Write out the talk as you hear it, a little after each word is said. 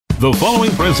The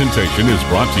following presentation is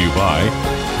brought to you by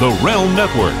The Realm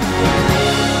Network.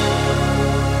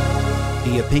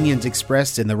 The opinions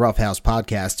expressed in the Rough House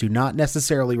podcast do not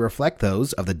necessarily reflect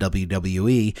those of the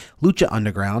WWE, Lucha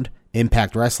Underground,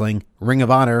 Impact Wrestling, Ring of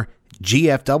Honor,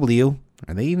 GFW,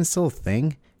 are they even still a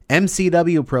thing?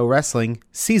 MCW Pro Wrestling,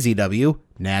 CZW,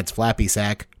 Nad's Flappy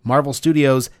Sack, Marvel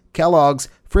Studios, Kellogg's,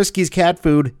 Frisky's Cat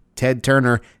Food, Ted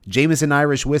Turner, Jameson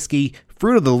Irish Whiskey,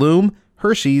 Fruit of the Loom,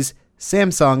 Hershey's,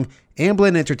 Samsung,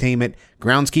 Amblin Entertainment,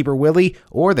 Groundskeeper Willie,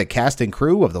 or the cast and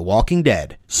crew of The Walking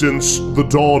Dead. Since the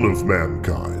dawn of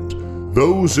mankind,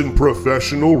 those in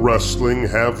professional wrestling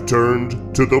have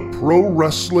turned to the Pro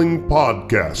Wrestling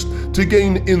Podcast to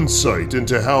gain insight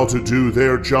into how to do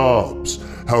their jobs,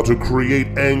 how to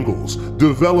create angles,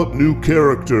 develop new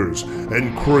characters,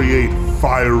 and create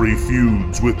fiery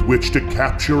feuds with which to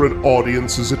capture an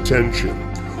audience's attention.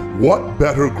 What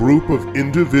better group of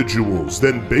individuals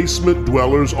than basement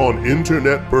dwellers on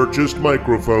internet-purchased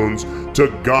microphones to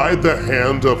guide the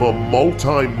hand of a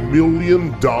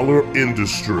multi-million-dollar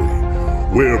industry?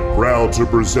 We're proud to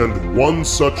present one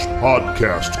such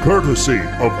podcast courtesy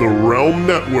of the Realm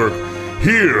Network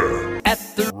here at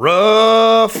the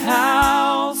Rough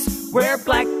House, where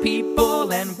black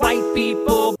people and white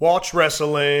people watch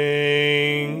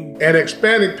wrestling. And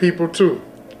Hispanic people too.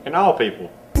 And all people.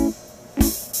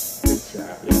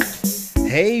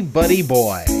 Hey, buddy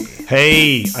boy.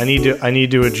 Hey, I need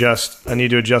to adjust my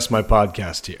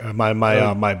podcast here. My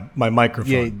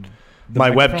microphone.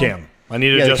 My webcam. I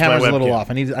need to adjust my webcam. The camera's a little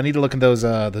off. I need to look at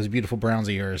those beautiful browns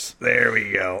of yours. There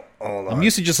we go. Hold on. I'm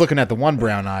used to just looking at the one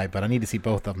brown eye, but I need to see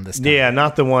both of them this time. Yeah,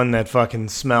 not the one that fucking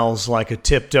smells like a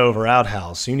tipped over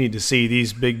outhouse. You need to see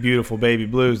these big beautiful baby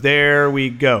blues. There we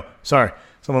go. Sorry.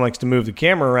 Someone likes to move the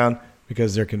camera around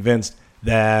because they're convinced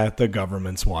that the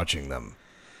government's watching them.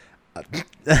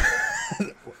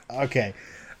 Okay.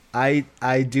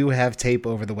 I do have tape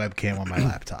over the webcam on my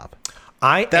laptop.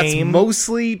 That's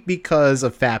mostly because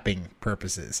of fapping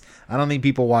purposes. I don't need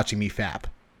people watching me fap.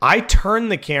 I turn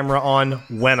the camera on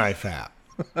when I fap.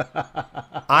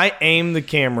 I aim the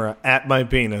camera at my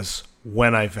penis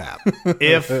when I fap.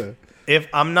 If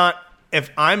I'm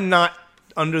not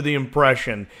under the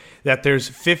impression that there's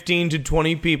 15 to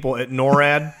 20 people at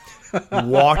NORAD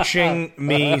watching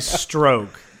me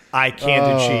stroke, I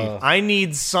can't achieve. I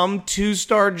need some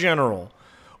 2-star general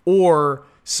or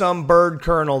some bird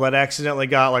colonel that accidentally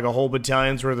got like a whole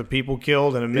battalion's worth of people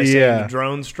killed in a missing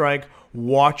drone strike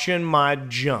watching my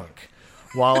junk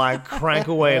while I crank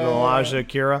away at Elijah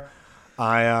Akira.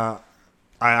 I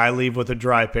leave with a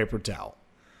dry paper towel.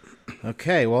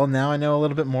 Okay, well now I know a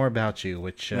little bit more about you,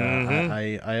 which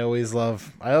I always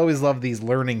love. I always love these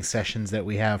learning sessions that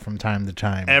we have from time to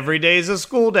time. Every day's a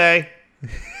school day.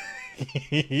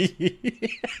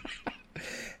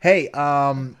 Hey,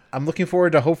 I'm looking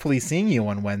forward to hopefully seeing you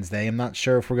on Wednesday. I'm not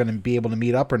sure if we're going to be able to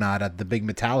meet up or not at the big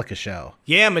Metallica show.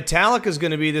 Yeah, Metallica's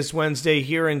going to be this Wednesday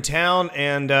here in town,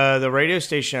 and the radio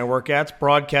station I work at's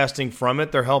broadcasting from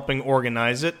it. They're helping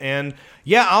organize it, and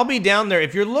yeah, I'll be down there.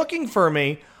 If you're looking for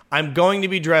me, I'm going to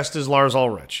be dressed as Lars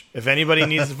Ulrich. If anybody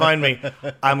needs to find me,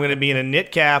 I'm going to be in a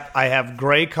knit cap. I have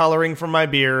gray coloring for my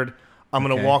beard. I'm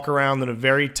going to walk around in a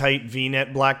very tight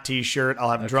V-neck black T-shirt.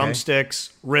 I'll have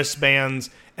drumsticks, wristbands,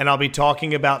 and I'll be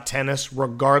talking about tennis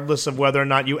regardless of whether or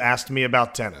not you asked me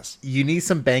about tennis. You need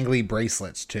some bangly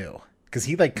bracelets, too, because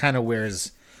he kind of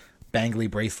wears bangly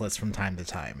bracelets from time to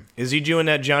time. Is he doing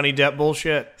that Johnny Depp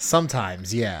bullshit?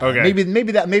 Sometimes, yeah. Okay.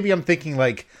 Maybe I'm thinking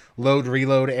like load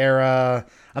reload era.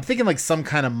 I'm thinking like some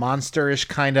kind of monsterish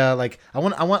kind of like I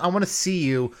want to see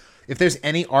you. If there's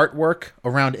any artwork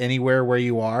around anywhere where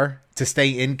you are to stay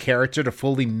in character to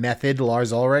fully method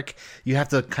Lars Ulrich, you have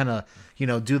to kind of,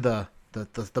 do the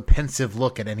pensive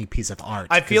look at any piece of art.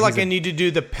 I feel like I need to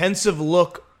do the pensive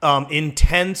look,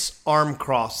 intense arm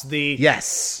cross.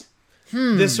 Yes.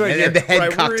 This right here. And the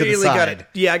head cocked to the side.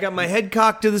 I got my head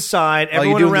cocked to the side.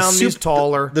 Everyone around me is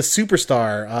taller. The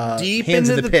superstar. Deep hands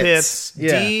into the pits.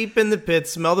 Yeah. Deep in the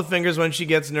pits. Smell the fingers when she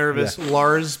gets nervous. Yeah.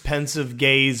 Lars' pensive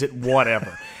gaze at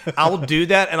whatever. I'll do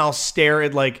that, and I'll stare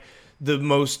at like the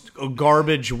most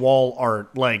garbage wall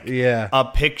art, like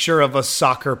a picture of a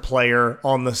soccer player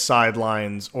on the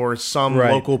sidelines or some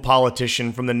local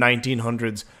politician from the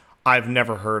 1900s I've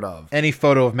never heard of. Any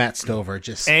photo of Matt Stover,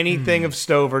 just anything of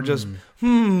Stover, just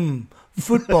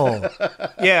football.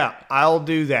 Yeah, I'll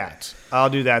do that.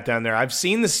 I'll do that down there. I've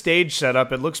seen the stage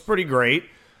setup; it looks pretty great.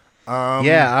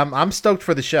 I'm stoked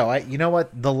for the show. You know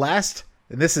what?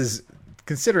 This is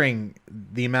considering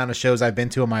the amount of shows I've been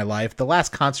to in my life, the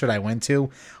last concert I went to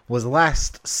was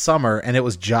last summer, and it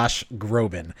was Josh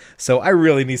Groban. So I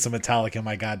really need some Metallica in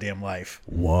my goddamn life.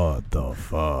 What the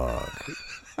fuck?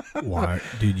 Why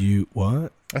did you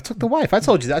what? I took the wife. I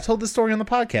told you that. I told this story on the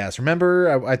podcast.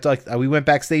 Remember, we went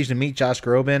backstage to meet Josh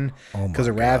Groban because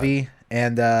of Ravi,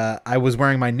 and I was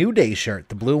wearing my New Day shirt,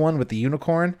 the blue one with the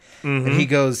unicorn. And he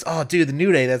goes, "Oh, dude, the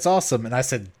New Day, that's awesome." And I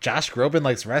said, "Josh Groban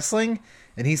likes wrestling?"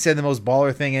 And he said the most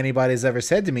baller thing anybody's ever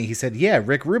said to me. He said, "Yeah,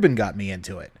 Rick Rubin got me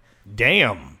into it."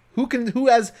 Damn.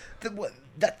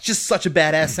 That's just such a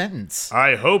badass sentence.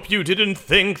 I hope you didn't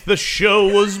think the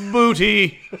show was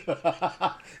booty.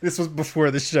 This was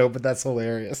before the show, but that's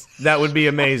hilarious. That would be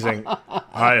amazing.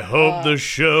 I hope the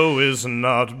show is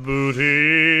not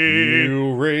booty.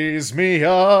 You raise me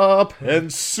up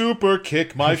and super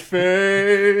kick my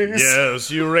face.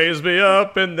 Yes, you raise me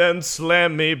up and then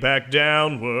slam me back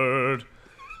downward.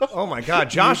 Oh my God,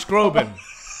 Josh Groban,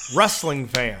 wrestling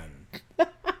fan.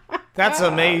 That's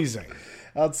amazing.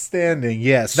 Outstanding,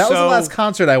 yes. That was the last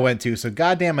concert I went to, so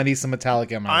goddamn, I need some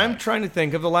Metallica in my life. I'm trying to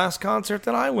think of the last concert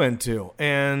that I went to,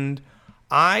 and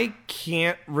I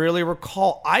can't really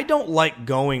recall. I don't like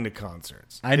going to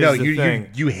concerts. I know, you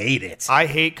hate it. I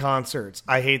hate concerts.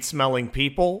 I hate smelling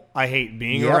people. I hate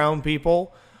being around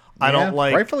people. I don't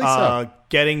like rightfully so.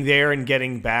 Getting there and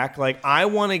getting back. Like, I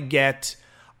want to get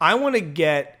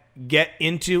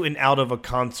into and out of a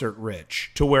concert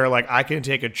rich to where, like, I can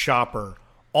take a chopper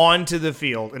onto the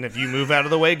field, and if you move out of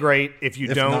the way, great. If you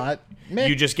don't, not,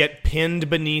 you just get pinned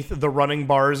beneath the running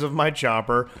bars of my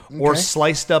chopper, or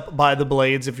sliced up by the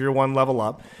blades if you're one level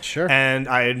up. Sure. And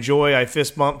I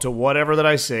fist bump to whatever that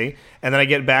I see, and then I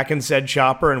get back in said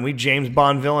chopper, and we James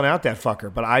Bond villain out that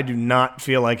fucker. But I do not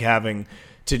feel like having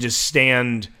to just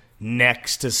stand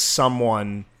next to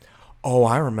someone.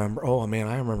 I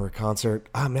remember a concert.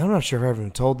 I'm not sure if I've ever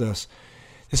been told this.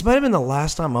 This might have been the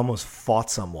last time I almost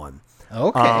fought someone.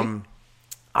 Okay.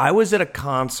 I was at a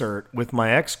concert with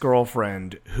my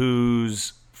ex-girlfriend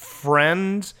whose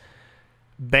friend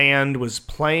band was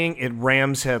playing at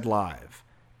Ram's Head Live,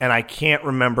 and I can't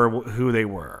remember who they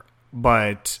were,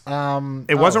 but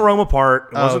it wasn't Rome Apart.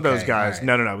 It wasn't those guys. Right.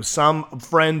 No. It was some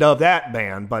friend of that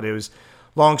band, but it was,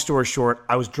 long story short,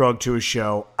 I was drugged to a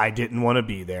show. I didn't want to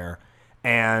be there.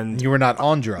 And you were not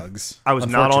on drugs. I was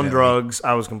not on drugs.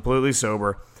 I was completely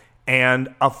sober.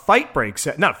 And a fight breaks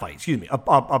out. Not a fight, excuse me.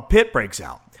 A pit breaks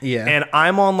out. Yeah. And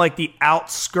I'm on, like, the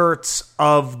outskirts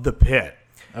of the pit.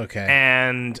 Okay.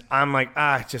 And I'm like,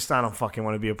 I don't fucking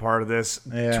want to be a part of this.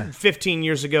 Yeah. 15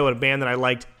 years ago at a band that I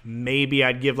liked, maybe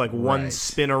I'd give, like, one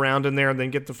spin around in there and then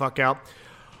get the fuck out.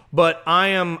 But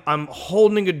I'm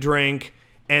holding a drink,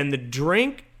 and the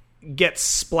drink gets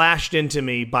splashed into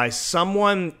me by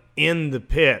someone in the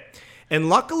pit. And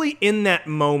luckily in that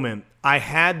moment, I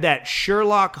had that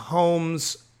Sherlock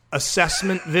Holmes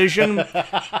assessment vision.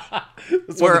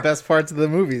 That's one of the best parts of the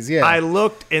movies, yeah. I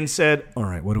looked and said, all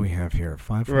right, what do we have here?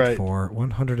 5'4",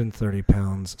 130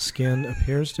 pounds, skin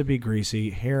appears to be greasy,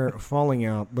 hair falling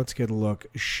out. Let's get a look.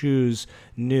 Shoes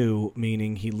new,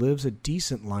 meaning he lives a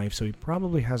decent life, so he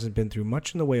probably hasn't been through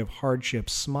much in the way of hardship.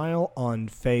 Smile on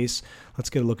face. Let's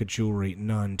get a look at jewelry.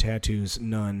 None. Tattoos.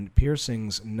 None.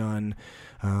 Piercings. None.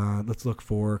 Let's look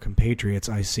for compatriots.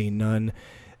 I see none.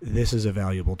 This is a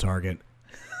valuable target.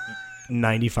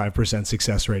 95%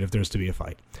 success rate if there's to be a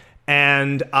fight.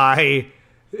 And I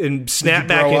snapped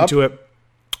back into it.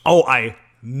 Oh, I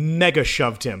mega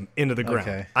shoved him into the ground.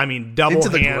 Okay. I mean,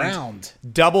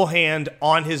 double hand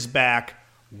on his back,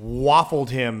 waffled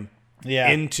him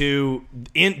back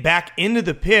into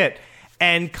the pit,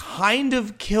 and kind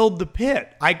of killed the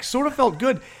pit. I sort of felt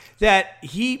good that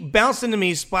he bounced into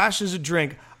me, splashes a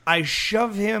drink. I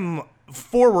shove him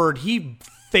forward. He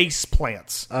face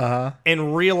plants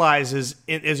and realizes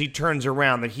as he turns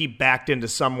around that he backed into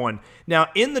someone. Now,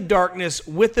 in the darkness,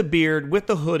 with the beard, with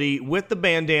the hoodie, with the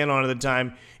bandana on at the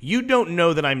time, you don't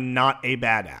know that I'm not a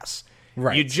badass.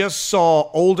 Right. You just saw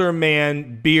older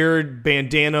man, beard,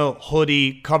 bandana,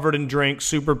 hoodie, covered in drink,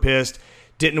 super pissed.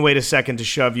 Didn't wait a second to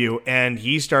shove you, and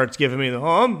he starts giving me the,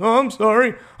 I'm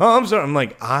sorry. I'm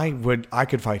like, I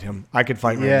could fight him. I could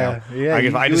fight right now. Yeah,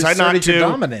 I decided not to. Your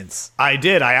dominance. I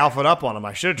did. I alphaed up on him.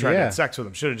 I should have tried to have sex with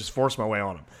him. Should have just forced my way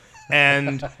on him.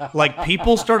 And like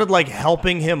people started like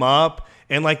helping him up,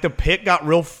 and like the pit got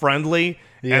real friendly,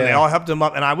 and they all helped him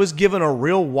up. And I was given a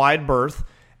real wide berth.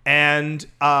 And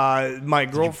my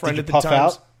girlfriend did you at the puff time,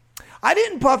 out? I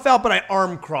didn't puff out, but I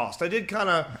arm crossed. I did kind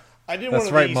of. I did That's one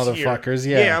of right, these motherfuckers.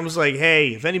 Here. Yeah. Yeah, I was like, hey,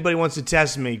 if anybody wants to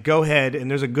test me, go ahead,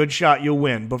 and there's a good shot you'll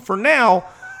win. But for now,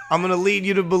 I'm going to lead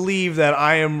you to believe that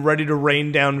I am ready to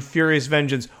rain down furious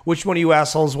vengeance. Which one of you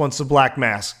assholes wants a black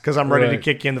mask? Because I'm ready to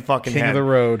kick you in the fucking head. King of the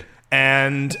road.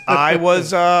 And I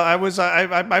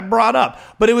brought up.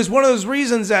 But it was one of those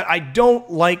reasons that I don't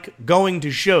like going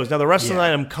to shows. Now, the rest of the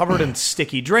night, I'm covered in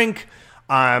sticky drink.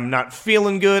 I'm not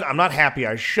feeling good. I'm not happy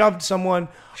I shoved someone.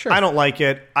 Sure. I don't like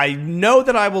it. I know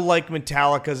that I will like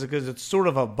Metallica because it's sort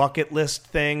of a bucket list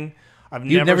thing.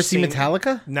 You've never seen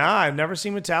Metallica? Nah, I've never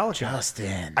seen Metallica.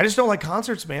 Justin. I just don't like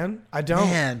concerts, man. I don't.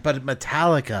 Man, but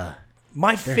Metallica...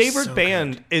 My favorite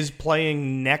band is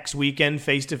playing next weekend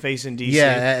face-to-face in D.C.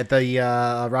 Yeah, at the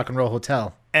Rock and Roll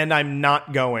Hotel. And I'm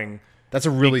not going. That's a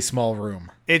really small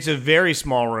room. It's a very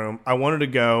small room. I wanted to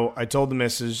go. I told the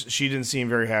missus. She didn't seem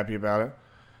very happy about it.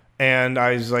 And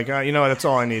I was like, you know what? That's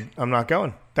all I need. I'm not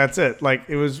going. That's it. Like,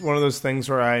 it was one of those things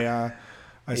where I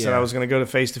said I was going to go to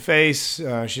face-to-face.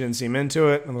 She didn't seem into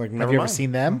it. I'm like, never mind. Have you ever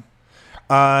seen them?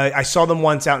 I saw them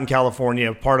once out in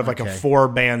California, part of like a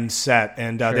 4-band set,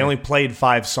 and they only played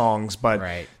 5 songs, but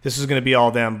this is going to be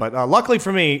all them. But luckily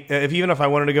for me, even if I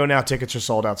wanted to go now, tickets are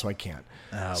sold out, so I can't.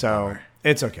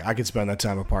 It's okay. I could spend that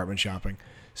time apartment shopping.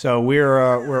 So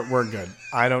we're good.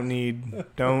 I don't need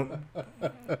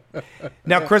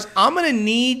Now, Chris, I'm going to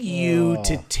need you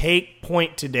to take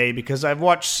point today because I've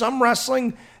watched some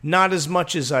wrestling, not as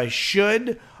much as I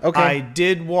should. Okay. I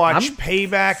did watch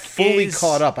Payback. Fully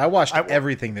caught up. I watched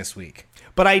everything this week.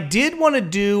 But I did want to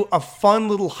do a fun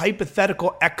little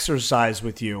hypothetical exercise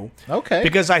with you. Okay.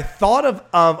 Because I thought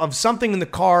of something in the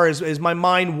car as my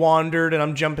mind wandered, and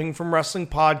I'm jumping from wrestling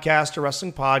podcast to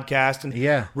wrestling podcast,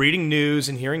 and reading news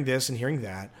and hearing this and hearing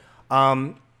that.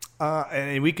 And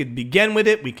we could begin with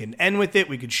it, we can end with it,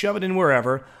 we could shove it in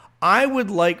wherever. I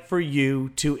would like for you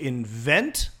to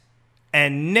invent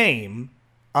and name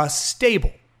a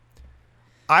stable.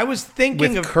 I was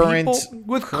thinking of people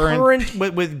with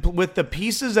the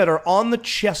pieces that are on the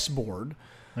chessboard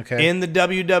in the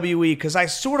WWE, because I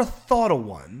sort of thought of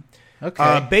one.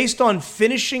 Based on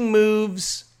finishing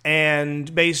moves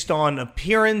and based on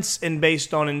appearance and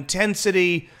based on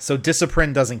intensity. So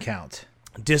Discipline doesn't count.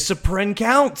 Discipline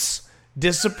counts.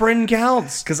 Discipline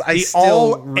counts. Because I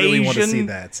still really want to see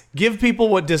that. Give people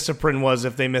what Discipline was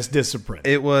if they missed Discipline.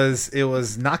 It was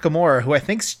Nakamura, who I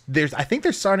think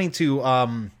they're starting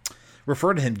to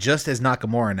refer to him just as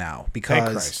Nakamura now,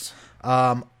 because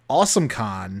Awesome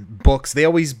Con books. They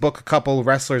always book a couple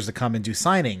wrestlers to come and do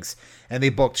signings, and they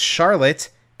booked Charlotte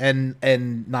and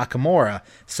Nakamura.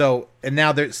 So and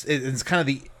now it's kind of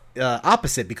the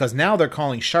opposite, because now they're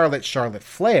calling Charlotte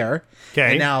Flair.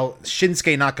 And now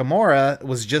Shinsuke Nakamura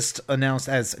was just announced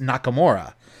as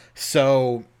Nakamura.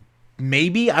 So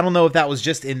maybe, I don't know if that was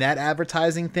just in that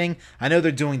advertising thing. I know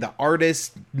they're doing the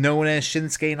artist known as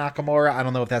Shinsuke Nakamura. I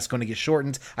don't know if that's going to get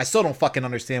shortened. I still don't fucking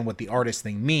understand what the artist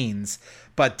thing means.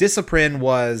 But Discipline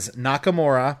was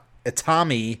Nakamura,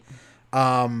 Itami,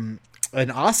 and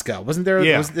Asuka. Wasn't there?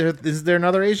 Yeah. Is there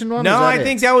another Asian one? No, I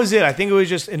think that was it. I think it was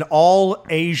just an all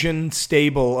Asian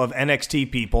stable of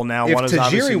NXT people. Now, if one is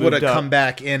obviously Tajiri would have come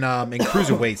back in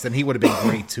cruiserweights, then he would have been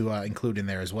great to include in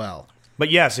there as well.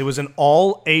 But yes, it was an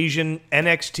all Asian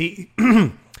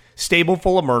NXT stable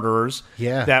full of murderers.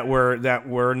 That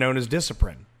were known as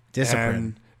Discipline.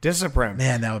 Discipline.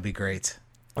 Man, that would be great.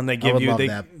 And they give you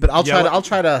that. But I'll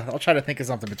try to think of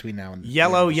something between now and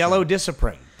yellow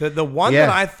Discipline. The one that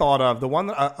I thought of, the one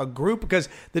that a group, because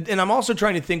and I'm also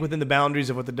trying to think within the boundaries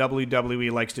of what the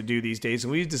WWE likes to do these days.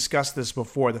 And we've discussed this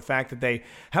before, the fact that they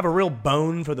have a real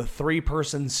bone for the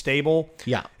 3-person stable.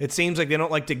 Yeah. It seems like they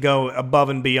don't like to go above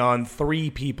and beyond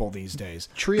 3 people these days.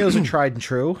 Trios are tried and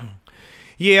true.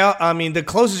 Yeah, I mean, the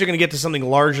closest you're going to get to something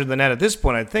larger than that at this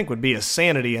point, I think, would be a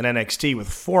Sanity in NXT with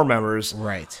 4 members.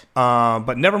 Right.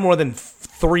 But never more than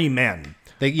 3 men.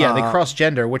 They cross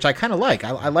gender, which I kind of like.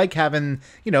 I like having,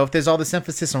 if there's all this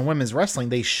emphasis on women's wrestling,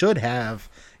 they should have,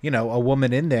 a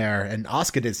woman in there. And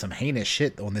Asuka did some heinous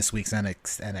shit on this week's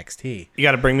NXT. You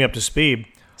got to bring me up to speed.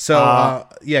 So,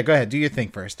 go ahead. Do your thing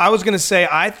first. I was going to say,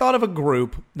 I thought of a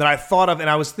group that I thought of, and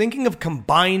I was thinking of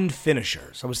combined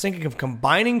finishers. I was thinking of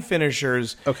combining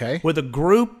finishers with a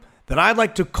group that I'd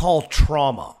like to call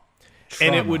Trauma.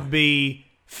 And it would be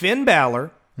Finn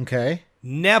Balor,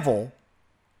 Neville,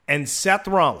 and Seth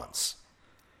Rollins.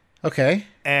 Okay.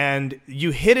 And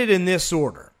you hit it in this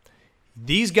order.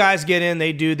 These guys get in,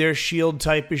 they do their Shield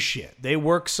type of shit. They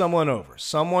work someone over.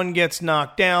 Someone gets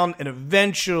knocked down, and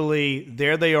eventually,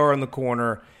 there they are in the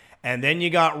corner. And then you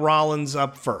got Rollins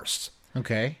up first.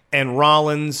 Okay. And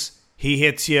Rollins, he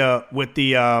hits you with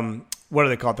the, what do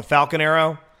they call it, the Falcon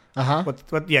Arrow? Uh-huh.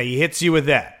 He hits you with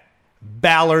that.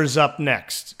 Balor's up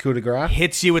next. Coup de grace?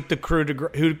 Hits you with the coup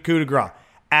de grace.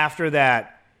 After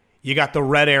that, you got the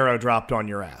red arrow dropped on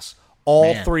your ass.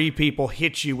 All Man. 3 people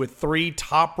hit you with 3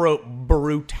 top rope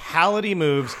brutality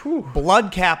moves,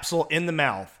 blood capsule in the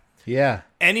mouth. Yeah.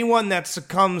 Anyone that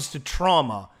succumbs to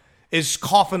trauma is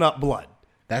coughing up blood.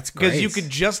 That's great. Because you could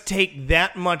just take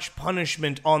that much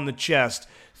punishment on the chest.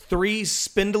 3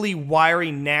 spindly,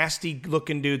 wiry,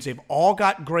 nasty-looking dudes. They've all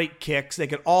got great kicks. They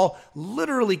could all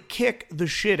literally kick the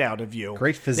shit out of you.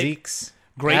 Great physiques.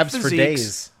 Great Abs physiques. for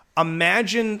days.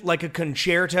 Imagine like a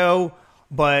concerto,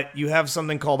 but you have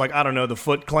something called, like, I don't know, the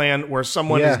Foot Clan, where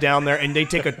someone is down there and they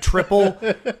take a triple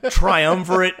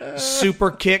triumvirate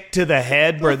super kick to the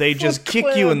head where they just kick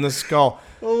you in the skull.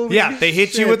 Holy they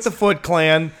hit you shit. with the Foot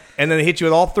Clan, and then they hit you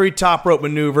with all 3 top rope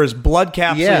maneuvers, blood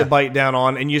capsule to bite down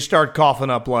on, and you start coughing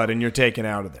up blood, and you're taken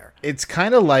out of there. It's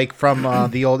kind of like from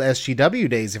the old SGW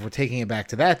days, if we're taking it back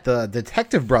to that, the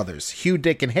Detective Brothers, Hugh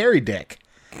Dick and Harry Dick,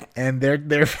 and their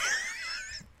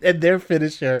and their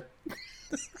finisher,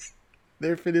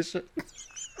 the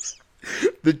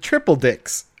Triple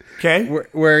Dicks. Okay?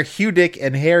 Where Hugh Dick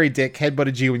and Harry Dick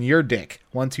headbutted you in your dick.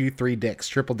 1, 2, 3 dicks.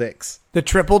 Triple dicks. The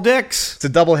triple dicks. It's a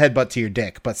double headbutt to your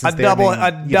dick, but since A double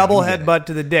headbutt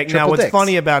to the dick. Triple Now, what's dicks.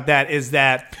 funny about that is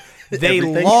that they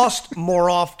Everything. lost more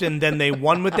often than they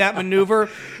won with that maneuver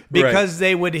because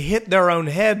they would hit their own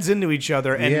heads into each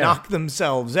other and knock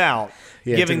themselves out,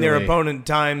 Yeah, it giving didn't their really- opponent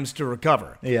times to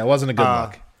recover. Yeah, it wasn't a good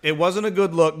look. It wasn't a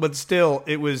good look, but still,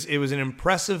 it was an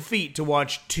impressive feat to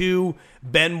watch 2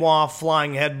 Benoit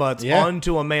flying headbutts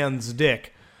onto a man's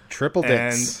dick. Triple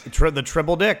dicks. And the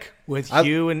triple dick with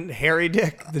Hugh and Harry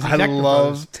Dick. The I Detective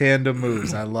love Brothers. tandem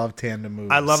moves. I love tandem moves.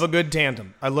 I love a good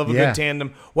tandem. Good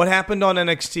tandem. What happened on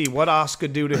NXT? What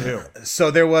Asuka do to who?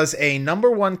 So there was a number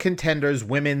 1 contenders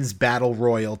women's battle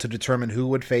royal to determine who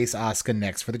would face Asuka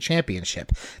next for the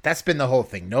championship. That's been the whole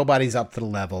thing. Nobody's up to the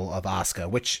level of Asuka,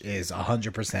 which is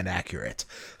 100% accurate.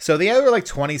 So there were like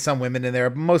 20 some women in there.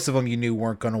 Most of them you knew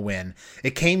weren't going to win.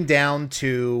 It came down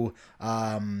to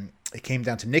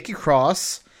Nikki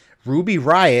Cross, Ruby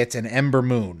Riott, and Ember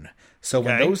Moon. So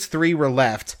when those 3 were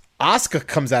left, Asuka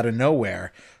comes out of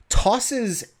nowhere,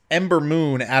 tosses Ember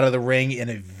Moon out of the ring in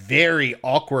a very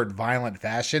awkward, violent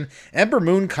fashion. Ember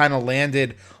Moon kind of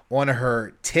landed on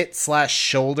her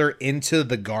tit/shoulder into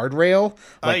the guardrail,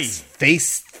 like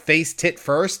face tit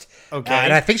first. Okay.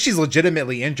 And I think she's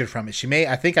legitimately injured from it.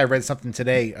 I think I read something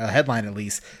today, a headline at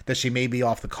least, that she may be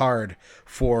off the card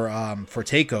for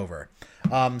TakeOver.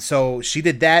 So she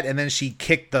did that, and then she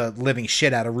kicked the living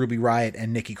shit out of Ruby Riott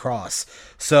and Nikki Cross.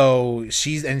 So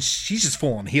she's just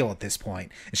full on heel at this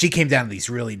point. And she came down in these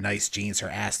really nice jeans. Her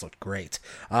ass looked great.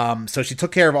 So she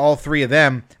took care of all 3 of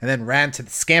them, and then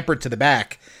scampered to the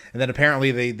back. And then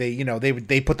apparently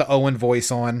they put the Owen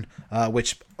voice on,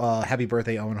 which happy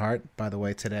birthday Owen Hart, by the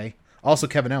way, today. Also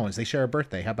Kevin Owens, they share a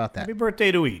birthday. How about that? Happy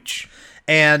birthday to each.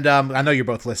 And I know you're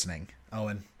both listening,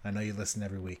 Owen. I know you listen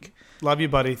every week. Love you,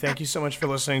 buddy. Thank you so much for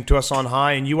listening to us on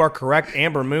High. And you are correct.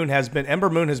 Ember Moon has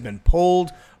been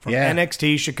pulled from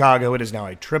NXT Chicago. It is now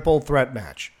a triple threat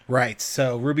match. Right.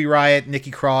 So Ruby Riott, Nikki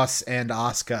Cross, and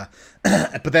Asuka.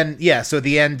 But then, so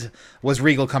the end was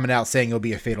Regal coming out saying it'll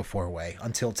be a fatal 4-way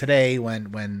until today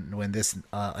when this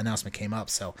announcement came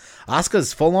up. So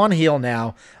Asuka's full on heel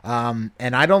now.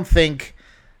 And I don't think,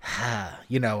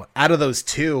 out of those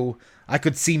 2, I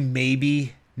could see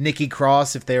maybe Nikki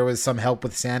Cross if there was some help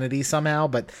with sanity somehow,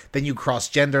 but then you cross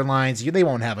gender lines. They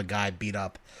won't have a guy beat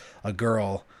up a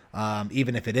girl,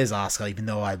 even if it is Asuka, even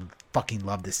though I'd fucking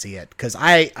love to see it, because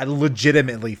I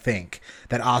legitimately think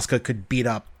that Asuka could beat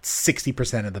up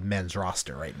 60% of the men's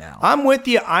roster right now. I'm with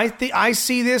you. I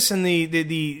see this in the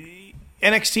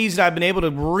NXTs that I've been able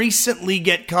to recently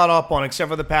get caught up on, except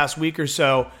for the past week or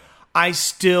so. I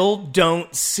still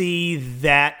don't see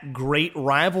that great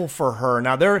rival for her.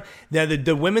 Now,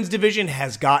 the women's division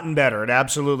has gotten better. It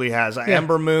absolutely has. Yeah.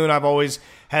 Ember Moon, I've always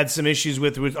had some issues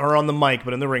with her on the mic,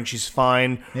 but in the ring, she's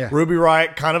fine. Yeah. Ruby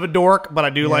Riott, kind of a dork, but I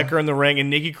do like her in the ring. And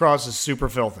Nikki Cross is super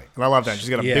filthy, and I love that. She's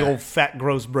got a big old fat,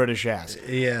 gross British ass.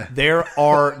 Yeah, there's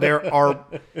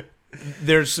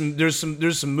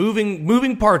some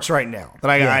moving parts right now that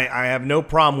I have no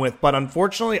problem with, but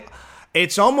unfortunately,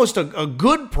 it's almost a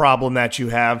good problem that you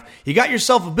have. You got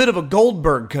yourself a bit of a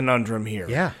Goldberg conundrum here.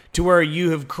 Yeah. To where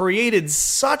you have created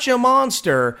such a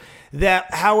monster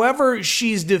that however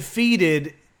she's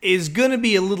defeated is going to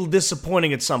be a little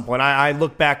disappointing at some point. I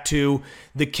look back to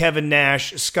the Kevin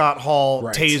Nash, Scott Hall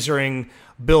tasering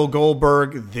Bill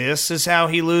Goldberg. This is how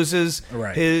he loses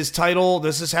his title.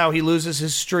 This is how he loses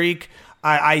his streak.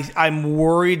 I'm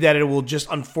worried that it will just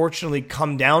unfortunately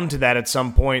come down to that at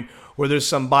some point, where there's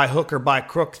some by hook or by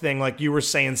crook thing, like you were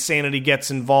saying, sanity gets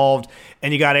involved,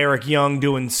 and you got Eric Young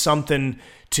doing something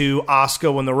to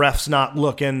Asuka when the ref's not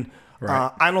looking.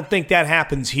 Right. I don't think that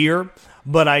happens here,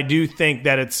 but I do think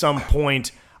that at some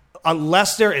point,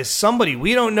 unless there is somebody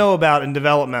we don't know about in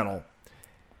developmental,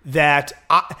 that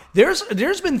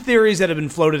there's been theories that have been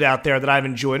floated out there that I've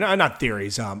enjoyed. Not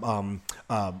theories,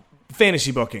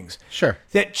 fantasy bookings. Sure.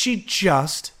 That she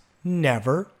just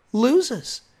never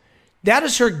loses. That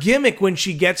is her gimmick when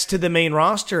she gets to the main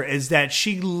roster, is that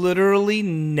she literally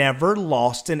never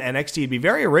lost in NXT. It'd be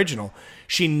very original.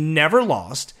 She never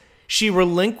lost. She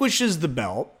relinquishes the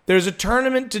belt. There's a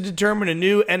tournament to determine a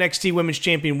new NXT Women's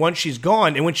Champion once she's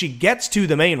gone. And when she gets to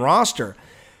the main roster,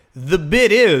 the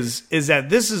bit is that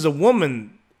this is a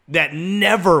woman that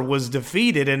never was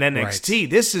defeated in NXT. Right.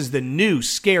 This is the new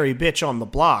scary bitch on the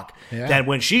block. Yeah. That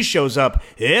when she shows up,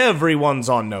 everyone's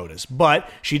on notice. But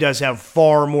she does have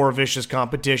far more vicious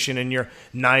competition in your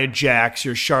Nia Jax,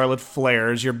 your Charlotte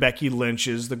Flairs, your Becky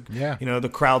Lynches, the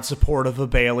crowd support of a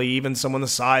Bayley, even someone the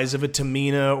size of a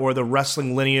Tamina or the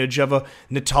wrestling lineage of a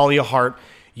Natalya Hart.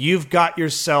 You've got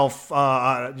yourself,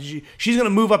 she's going to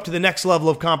move up to the next level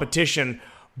of competition,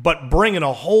 but bringing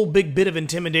a whole big bit of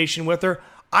intimidation with her.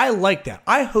 I like that.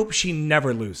 I hope she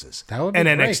never loses in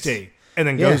NXT and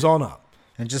then goes on up.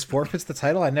 And just forfeits the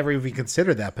title? I never even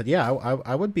considered that. But yeah,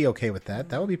 I would be okay with that.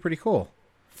 That would be pretty cool.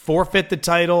 Forfeit the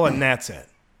title and that's it.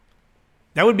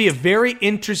 That would be a very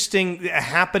interesting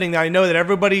happening. I know that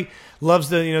everybody loves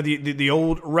the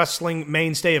old wrestling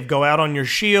mainstay of go out on your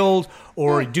shield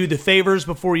or do the favors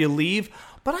before you leave.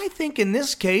 But I think in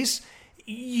this case,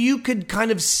 you could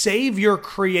kind of save your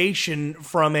creation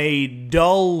from a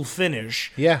dull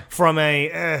finish. Yeah. From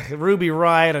a Ruby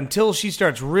Riott until she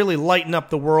starts really lighting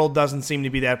up the world. Doesn't seem to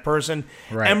be that person.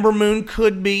 Right. Ember Moon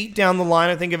could be down the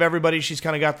line. I think of everybody, she's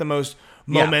kind of got the most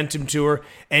momentum to her.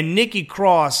 And Nikki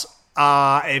Cross,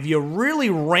 if you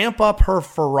really ramp up her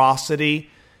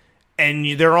ferocity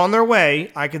and they're on their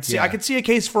way, I could see a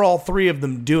case for all three of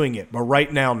them doing it. But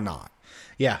right now, not.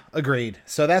 Yeah, agreed.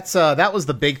 So that was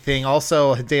the big thing.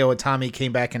 Also, Hideo Itami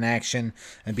came back in action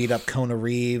and beat up Kona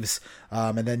Reeves.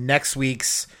 And then next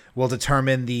week's will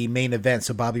determine the main event.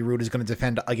 So Bobby Roode is going to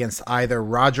defend against either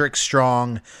Roderick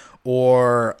Strong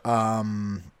or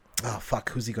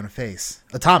who's he going to face?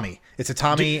 Itami. It's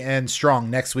Itami and Strong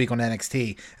next week on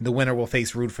NXT, and the winner will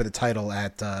face Roode for the title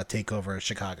at TakeOver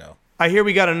Chicago. I hear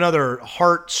we got another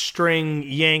heartstring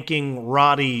yanking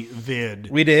Roddy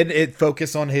vid. We did. It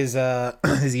focused on his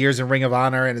his years in Ring of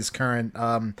Honor and his current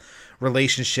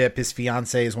relationship. His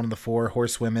fiance is one of the 4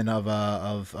 horsewomen of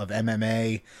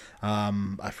MMA.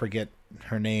 I forget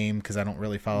her name because I don't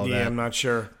really follow that. Yeah, I'm not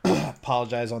sure.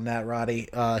 Apologize on that, Roddy.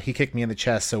 He kicked me in the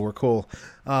chest, so we're cool.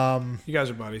 You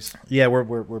guys are buddies. Yeah, we're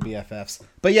BFFs.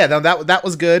 But yeah, that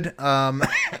was good.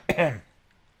 I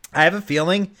have a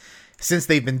feeling, since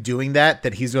they've been doing that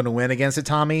he's going to win against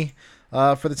Itami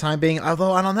for the time being.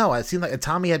 Although, I don't know. It seemed like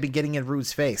Itami had been getting in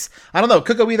Roode's face. I don't know. It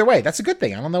could go either way. That's a good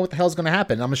thing. I don't know what the hell's going to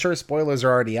happen. I'm sure spoilers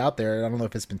are already out there. I don't know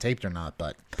if it's been taped or not.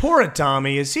 But poor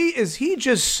Itami. Is he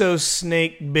just so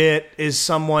snake bit as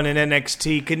someone in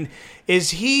NXT?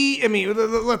 I mean,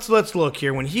 let's look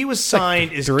here. When he was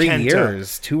signed as 3 Kenta,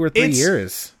 years. 2 or 3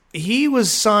 years. He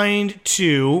was signed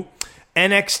to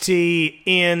NXT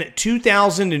in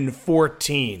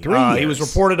 2014. 3 years. He was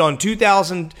reported on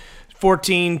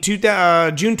 2014, June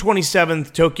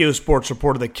 27th, Tokyo Sports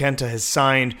reported that Kenta has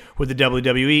signed with the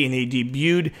WWE, and he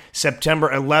debuted September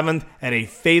 11th at a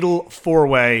fatal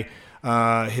 4-way,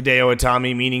 Hideo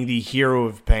Itami, meaning the Hero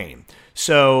of Pain.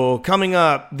 So coming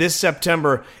up this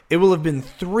September, it will have been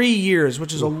 3 years,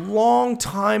 which is a long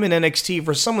time in NXT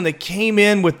for someone that came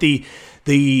in with the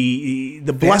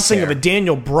blessing of a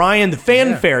Daniel Bryan, the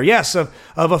fanfare, yes, of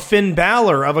a Finn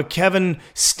Balor, of a Kevin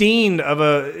Steen, of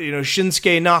a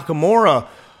Shinsuke Nakamura.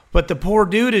 But the poor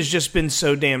dude has just been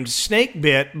so damned snake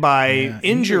bit by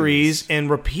injuries and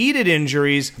repeated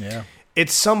injuries. Yeah. At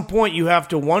some point, you have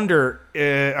to wonder,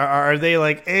 are they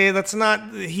like, let's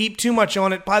not heap too much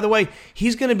on it. By the way,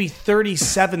 he's going to be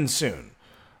 37 soon.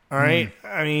 All right.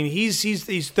 I mean,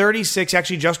 he's 36,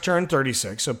 actually just turned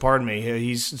 36. So pardon me.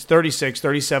 He's 36,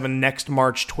 37 next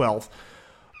March 12th.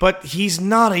 But he's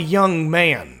not a young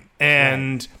man.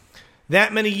 And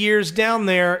that many years down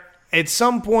there, at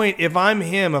some point, if I'm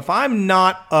him, if I'm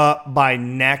not up by the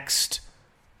next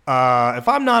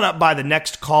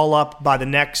call up, by the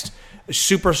next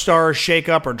superstar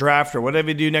shake-up or draft or whatever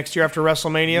you do next year after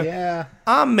WrestleMania,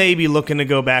 I'm maybe looking to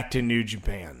go back to New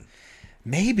Japan.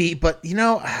 Maybe, but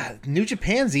New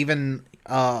Japan's even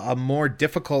a more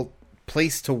difficult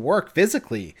place to work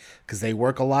physically because they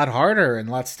work a lot harder and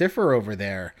a lot stiffer over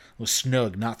there. Well,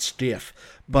 snug, not stiff.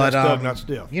 But not snug, not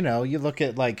stiff. You look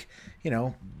at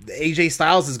AJ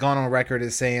Styles has gone on record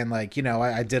as saying, like,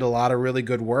 I did a lot of really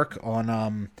good work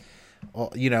on,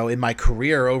 in my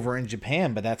career over in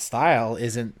Japan, but that style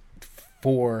isn't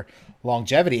for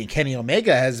longevity. And Kenny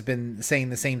Omega has been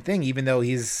saying the same thing, even though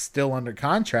he's still under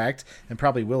contract and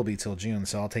probably will be till June.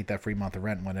 So I'll take that free month of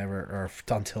rent or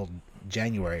until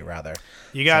January rather.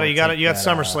 You got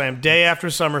SummerSlam day after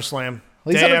SummerSlam.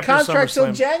 Well, he's under contract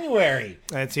till January.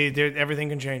 Everything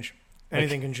can change.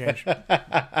 Anything can change.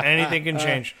 Anything can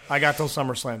change. I got till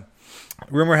SummerSlam.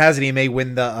 Rumor has it he may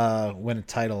win a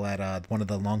title at one of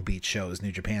the Long Beach shows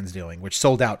New Japan's doing, which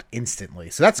sold out instantly.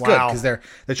 So that's good because they're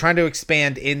trying to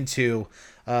expand into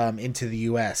the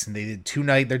U.S. and they did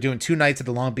They're doing 2 nights at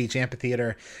the Long Beach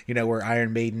Amphitheater. Where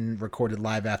Iron Maiden recorded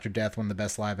Live After Death, one of the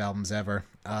best live albums ever.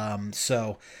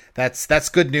 So that's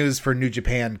good news for New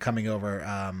Japan coming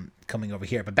over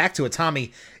here. But back to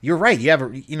Itami, you're right.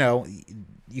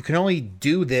 You can only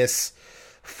do this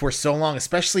for so long,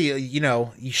 especially,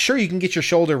 sure, you can get your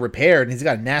shoulder repaired and he's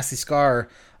got a nasty scar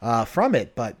from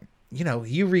it, but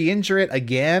you re-injure it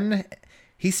again.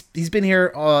 He's been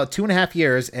here 2.5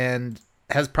 years and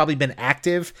has probably been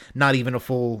active not even a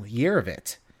full year of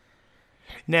it.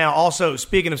 Now, also,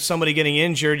 speaking of somebody getting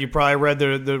injured, you probably read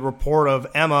the report of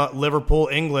Emma, Liverpool,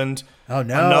 England. Oh,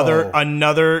 no.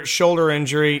 Another shoulder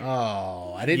injury.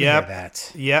 Oh, I didn't hear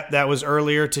that. Yep, that was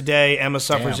earlier today. Emma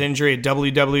suffers injury at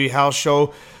WWE house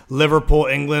show. Liverpool,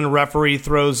 England. Referee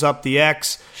throws up the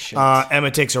X.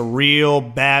 Emma takes a real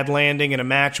bad landing in a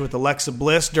match with Alexa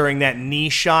Bliss during that knee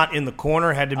shot in the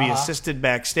corner. Had to be assisted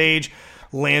backstage.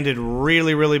 Landed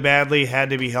really, really badly. Had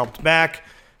to be helped back.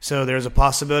 So there's a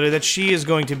possibility that she is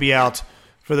going to be out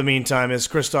for the meantime as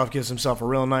Christoff gives himself a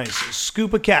real nice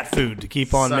scoop of cat food to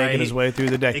keep on making his way through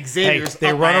the day. Xavier's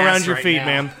they run around your right feet, now.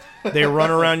 Man. They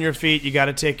run around your feet. You got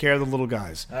to take care of the little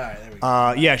guys. All right, there we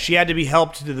go. Yeah, she had to be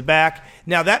helped to the back.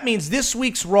 Now, that means this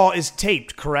week's Raw is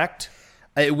taped, correct?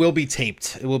 It will be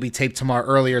taped. It will be taped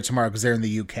earlier tomorrow because they're in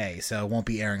the UK, so it won't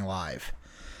be airing live.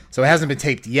 So it hasn't been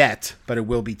taped yet, but it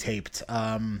will be taped.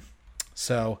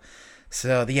 So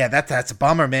yeah, that's a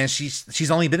bummer, man. She's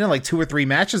only been in like 2 or 3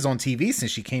 matches on TV since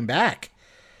she came back.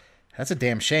 That's a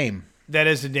damn shame. That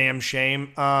is a damn shame.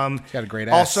 She's got a great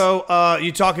ass. Also,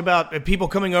 you talk about people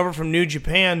coming over from New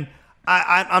Japan.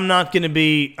 I'm not gonna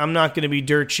be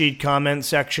dirt sheet comment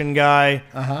section guy.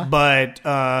 But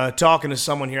talking to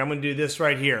someone here, I'm gonna do this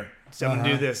right here. So I'm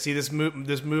gonna do this. See this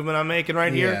movement I'm making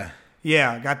right here?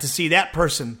 Yeah. Got to see that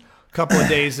person a couple of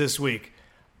days this week.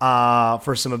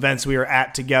 For some events we were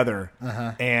at together.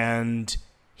 And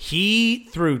he,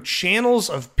 through channels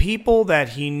of people that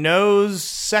he knows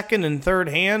second and third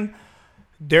hand,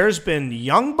 there's been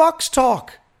Young Bucks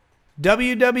talk.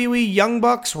 WWE Young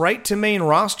Bucks right to main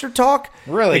roster talk.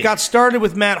 Really? It got started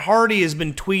with Matt Hardy has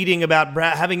been tweeting about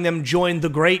having them join the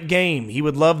Great Game. He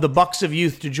would love the Bucks of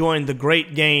Youth to join the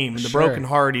Great Game and the Broken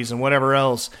Hardys and whatever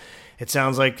else. It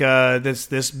sounds like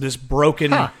this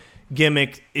broken...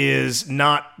 gimmick is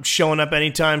not showing up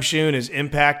anytime soon as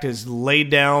Impact has laid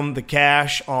down the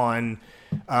cash on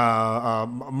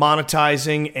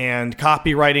monetizing and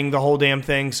copywriting the whole damn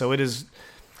thing. So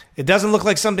it doesn't look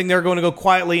like something they're going to go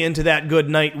quietly into that good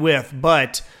night with.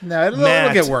 But no,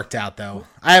 it'll get worked out though.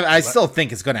 I still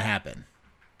think it's going to happen.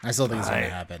 I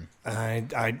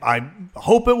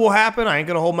hope it will happen. I ain't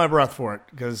going to hold my breath for it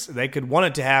because they could want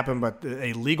it to happen, but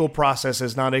a legal process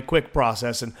is not a quick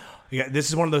process. And this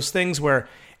is one of those things where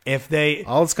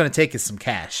all it's going to take is some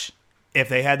cash. If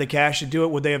they had the cash to do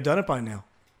it, would they have done it by now?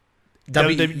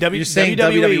 You're saying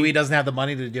WWE doesn't have the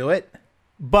money to do it?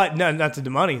 But no, not the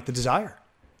money, the desire.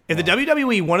 If the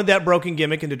WWE wanted that broken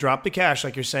gimmick and to drop the cash,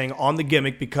 like you're saying, on the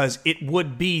gimmick because it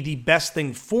would be the best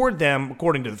thing for them,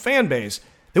 according to the fan base,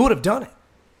 they would have done it.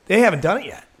 They haven't done it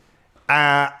yet.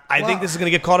 I think this is going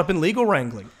to get caught up in legal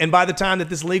wrangling. And by the time that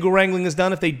this legal wrangling is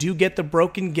done, if they do get the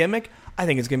broken gimmick, I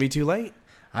think it's going to be too late.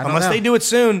 Unless they do it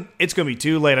soon, it's going to be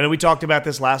too late. I know we talked about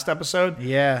this last episode.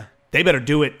 Yeah. They better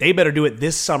do it. They better do it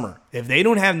this summer. If they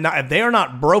are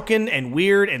not broken and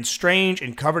weird and strange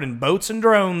and covered in boats and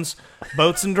drones.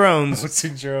 Holy shit!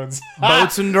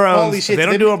 If they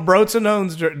don't do a boats and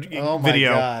drones video. My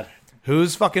God.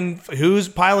 Who's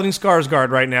piloting Skarsgård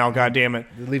right now? God damn it!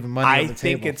 They're leaving money on the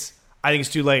table. I think it's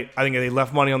too late. I think they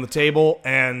left money on the table,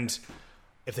 and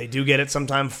if they do get it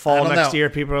sometime fall next year,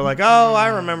 people are like, "Oh, I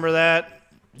remember that."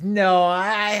 No,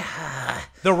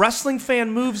 The wrestling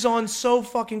fan moves on so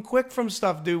fucking quick from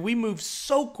stuff, dude. We move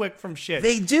so quick from shit.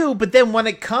 They do, but then when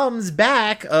it comes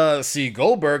back, see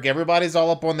Goldberg, everybody's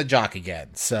all up on the jock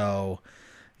again. So,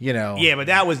 Yeah, but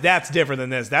that's different than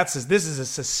this. This is a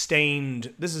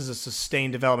sustained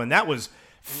development. That was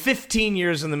 15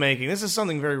 years in the making. This is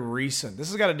something very recent. This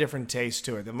has got a different taste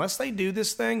to it. Unless they do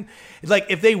this thing, it's like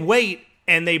if they wait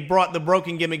and they brought the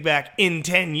broken gimmick back in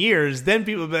 10 years, then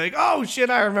people will be like, oh, shit,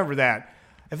 I remember that.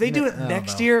 If they do it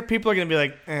next year, people are going to be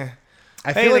like, eh.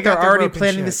 I feel like they're already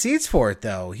planting the seeds for it,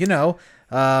 though. You know,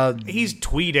 he's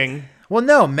tweeting. Well,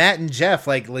 no, Matt and Jeff,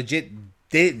 like, legit,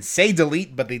 they didn't say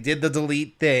delete, but they did the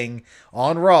delete thing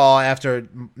on Raw after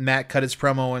Matt cut his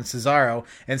promo on Cesaro.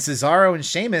 And Cesaro and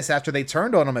Sheamus, after they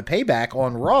turned on him at Payback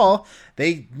on Raw,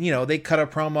 they cut a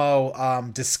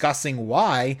promo discussing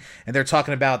why. And they're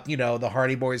talking about, the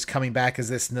Hardy Boys coming back as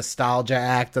this nostalgia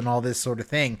act and all this sort of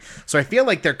thing. So I feel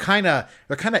like they're kind of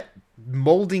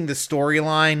molding the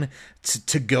storyline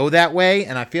to go that way.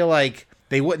 And I feel like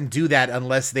they wouldn't do that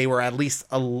unless they were at least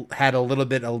had a little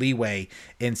bit of leeway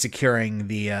in securing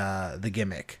the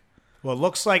gimmick. Well, it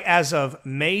looks like as of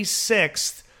May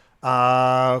 6th,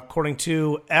 according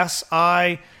to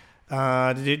SI,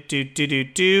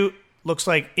 looks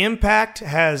like Impact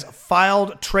has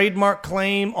filed trademark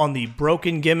claim on the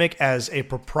broken gimmick as a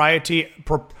property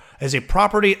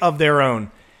of their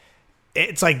own.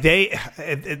 It's like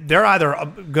they're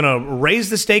either going to raise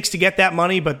the stakes to get that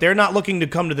money, but they're not looking to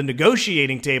come to the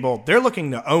negotiating table. They're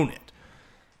looking to own it.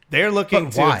 They're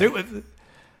looking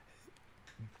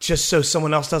just so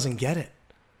someone else doesn't get it.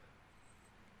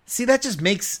 See, that just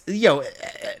makes,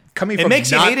 coming from... It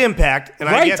makes you hate Impact, and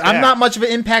right, I get that. I'm not much of an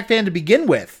Impact fan to begin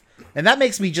with, and that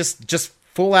makes me just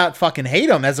full out fucking hate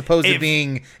them as opposed to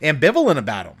being ambivalent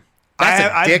about them.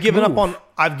 I've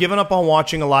given up on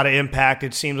watching a lot of Impact.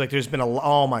 It seems like there's been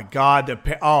oh my god,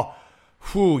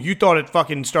 you thought it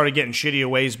fucking started getting shitty a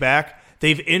ways back.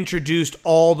 They've introduced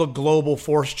all the global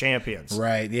force champions.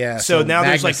 Right, yeah. So now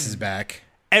Magnus there's is back.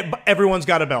 Everyone's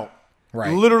got a belt.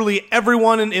 Right. Literally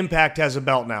everyone in Impact has a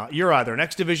belt now. You're either an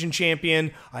X Division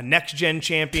champion, a Next Gen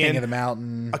champion, King of the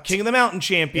Mountain, a King of the Mountain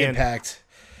champion, Impact,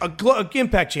 a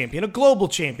Impact champion, a global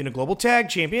tag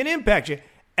champion, Impact champion.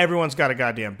 Everyone's got a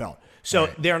goddamn belt.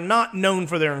 So they're not known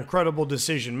for their incredible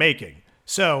decision making.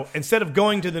 So instead of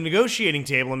going to the negotiating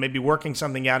table and maybe working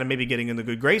something out and maybe getting in the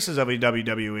good graces of the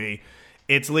WWE,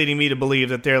 it's leading me to believe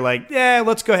that they're like, yeah,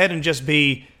 let's go ahead and just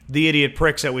be the idiot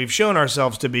pricks that we've shown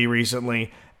ourselves to be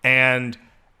recently and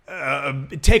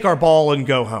take our ball and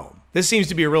go home. This seems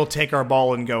to be a real take our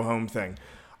ball and go home thing.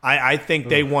 I think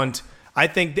they want... I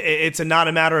think it's not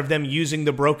a matter of them using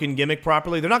the broken gimmick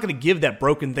properly. They're not going to give that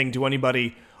broken thing to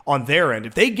anybody on their end.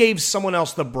 If they gave someone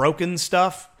else the broken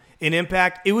stuff in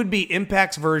Impact, it would be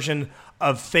Impact's version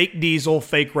of fake Diesel,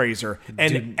 fake Razor,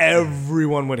 and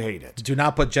everyone would hate it. Do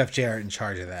not put Jeff Jarrett in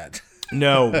charge of that.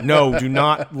 No, do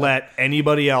not let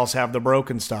anybody else have the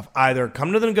broken stuff. Either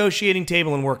come to the negotiating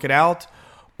table and work it out,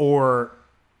 or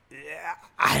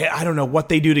I don't know what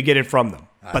they do to get it from them.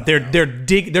 But they're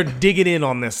digging in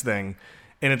on this thing,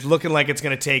 and it's looking like it's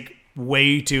going to take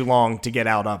way too long to get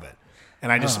out of it.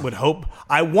 And I just would hope...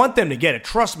 I want them to get it.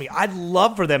 Trust me, I'd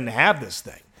love for them to have this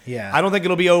thing. Yeah. I don't think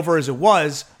it'll be over as it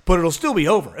was, but it'll still be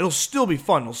over. It'll still be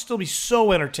fun. It'll still be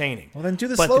so entertaining. Well, then do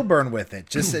the slow burn with it.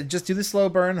 Just do the slow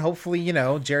burn. Hopefully,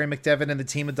 Jerry McDevitt and the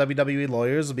team of WWE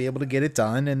lawyers will be able to get it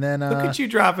done. And then look at you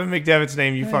dropping McDevitt's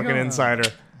name, you fucking insider.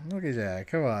 Look at that.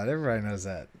 Come on. Everybody knows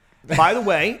that. By the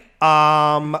way,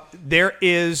 there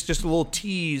is just a little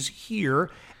tease here.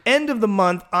 End of the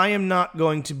month, I am not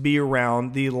going to be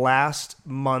around the last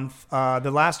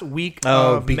week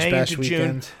of Beach May Bash into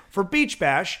weekend. June for Beach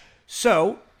Bash.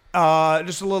 So,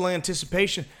 just a little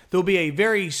anticipation. There'll be a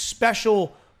very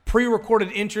special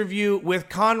pre-recorded interview with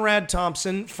Conrad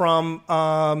Thompson from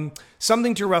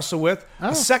Something to Wrestle With.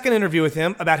 A second interview with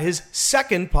him about his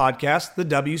second podcast, the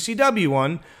WCW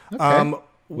one. Okay.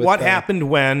 What happened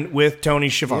when with Tony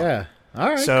Schiavone. Yeah. All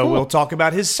right, so cool. We'll talk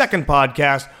about his second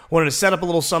podcast. Wanted to set up a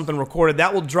little something recorded.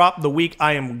 That will drop the week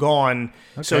I am gone.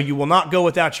 Okay. So you will not go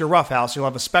without your Rough House. You'll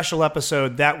have a special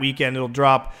episode that weekend. It'll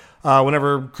drop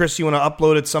whenever, Chris, you want to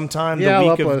upload it sometime? Yeah, the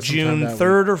I'll week upload of June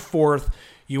 3rd or 4th.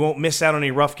 You won't miss out on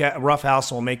any Rough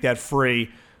House. We'll make that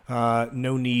free.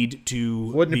 No need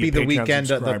to Wouldn't it be the Patreon weekend,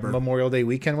 the subscriber. Memorial Day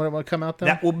weekend when it will come out, though?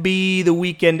 That will be the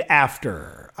weekend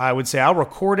after. I would say I'll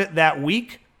record it that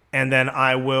week, and then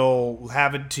I will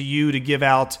have it to you to give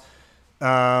out.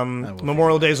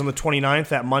 Memorial Day is on the 29th,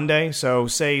 that Monday. So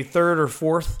say 3rd or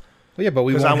 4th. Well, yeah, but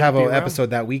we won't have an episode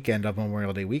that weekend of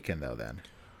Memorial Day weekend, though, then.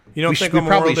 You don't think we on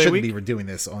probably Memorial Day shouldn't be doing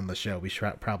this on the show. We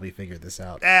should probably figure this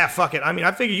out. Fuck it. I mean,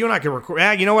 I figure you and I can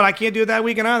record. You know what? I can't do it that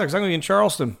weekend either because I'm going to be in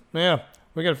Charleston. Yeah,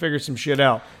 we got to figure some shit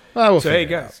out. Well, hey,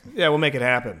 guys. Yeah, we'll make it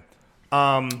happen.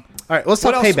 All right, let's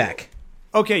talk Payback.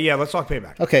 Okay, yeah, let's talk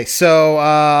Payback. Okay, so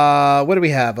what do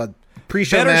we have?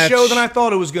 Pre-show better match. show than I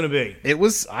thought it was going to be.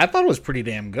 I thought it was pretty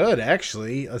damn good,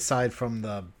 actually, aside from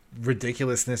the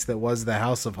ridiculousness that was the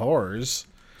House of Horrors.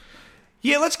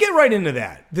 Yeah, let's get right into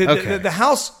that. The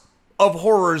House of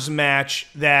Horrors match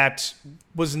that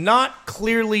was not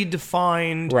clearly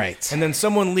defined. Right. And then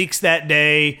someone leaks that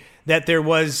day that there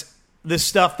was this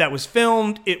stuff that was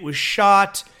filmed. It was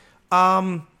shot.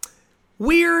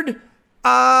 Weird.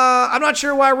 I'm not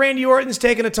sure why Randy Orton's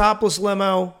taking a topless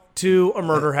limo to a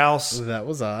murder house. That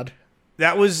was odd.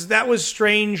 That was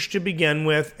strange to begin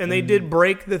with, and they did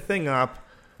break the thing up.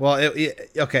 Well,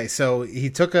 okay, so he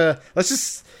took a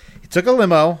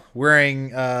limo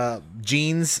wearing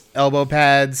jeans, elbow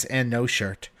pads, and no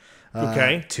shirt.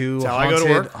 Okay, to that's how I go to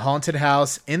work. Haunted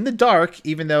house in the dark,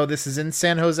 even though this is in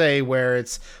San Jose where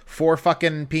it's 4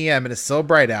 fucking p.m. and it's so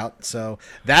bright out. So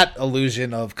that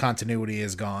illusion of continuity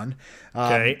is gone.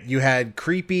 Okay. You had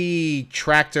creepy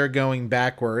tractor going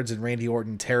backwards and Randy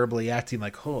Orton terribly acting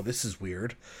like, oh, this is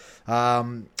weird.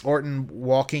 Orton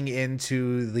walking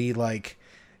into the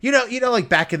You know, like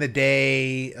back in the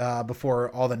day,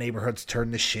 before all the neighborhoods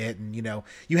turned to shit, and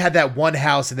you had that one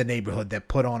house in the neighborhood that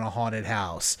put on a haunted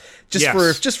house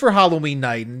just for Halloween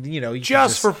night, and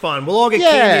just for fun. We'll all get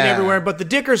candy everywhere, but the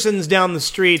Dickersons down the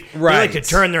street, they like to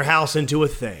turn their house into a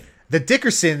thing. The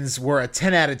Dickersons were a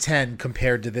 10 out of 10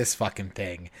 compared to this fucking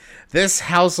thing. This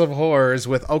House of Horrors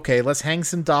with, okay, let's hang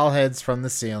some doll heads from the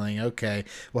ceiling. Okay,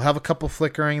 we'll have a couple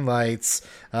flickering lights,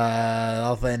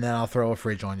 and then I'll throw a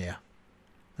fridge on you.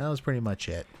 That was pretty much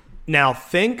it. Now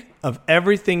think of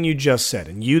everything you just said,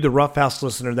 and you, the Rough House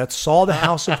listener that saw the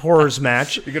House of Horrors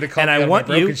match. You're gonna call me on my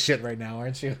broken shit right now,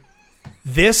 aren't you?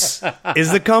 This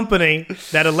is the company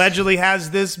that allegedly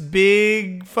has this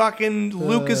big fucking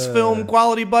Lucasfilm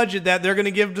quality budget that they're going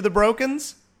to give to the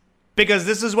Brokens, because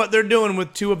this is what they're doing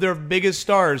with two of their biggest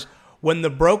stars. When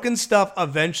the Broken stuff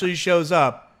eventually shows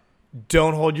up,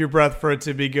 don't hold your breath for it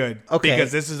to be good. Okay.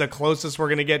 Because this is the closest we're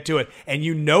going to get to it. And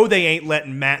they ain't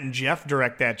letting Matt and Jeff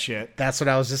direct that shit. That's what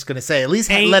I was just going to say. At least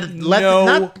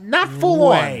not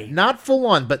full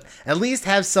on, but at least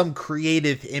have some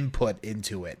creative input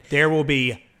into it. There will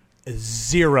be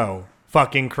zero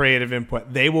fucking creative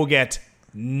input. They will get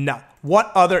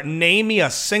name me a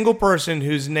single person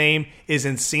whose name is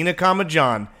Encina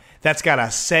Kamajan that's got a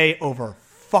say over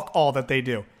fuck all that they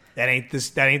do. That ain't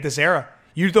this era.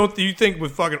 You think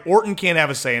with fucking Orton can't have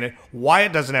a say in it.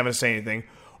 Wyatt doesn't have a say in anything.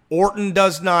 Orton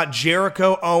does not.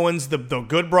 Jericho, Owens, the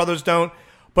Good Brothers don't.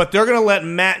 But they're going to let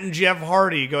Matt and Jeff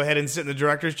Hardy go ahead and sit in the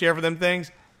director's chair for them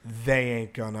things. They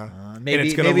ain't gonna. Maybe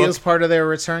it was part of their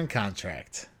return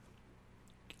contract.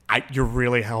 You're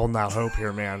really holding out hope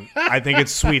here, man. I think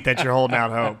it's sweet that you're holding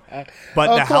out hope.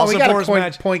 But the House of Horrors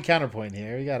match. Point counterpoint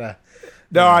here. We gotta.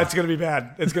 No, it's gonna be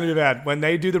bad. It's gonna be bad. When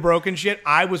they do the Broken shit,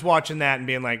 I was watching that and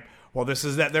being like, well, this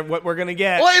is what we're gonna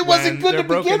get. Well, it wasn't good to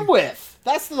begin with.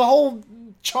 That's the whole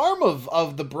charm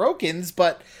of the Brokens,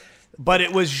 but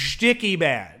it was shticky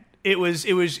bad. It was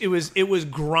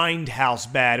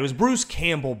Grindhouse bad. It was Bruce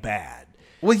Campbell bad.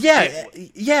 Well,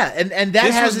 and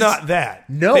that was not that.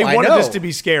 No, they wanted I know. this to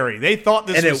be scary. They thought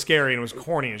this was scary and it was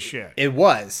corny as shit. It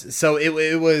was. So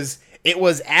it was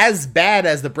as bad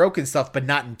as the Broken stuff, but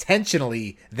not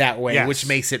intentionally that way, which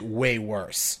makes it way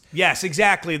worse. Yes,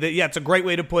 exactly. It's a great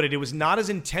way to put it. It was not as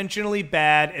intentionally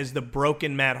bad as the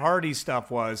Broken Matt Hardy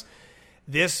stuff was.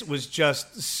 This was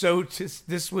just so.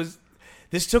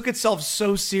 This took itself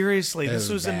so seriously. This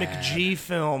was a McGee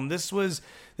film. This was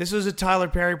a Tyler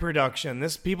Perry production.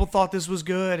 People thought this was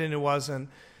good, and it wasn't.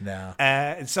 No.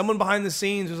 And someone behind the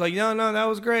scenes was like, no, that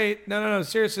was great. No,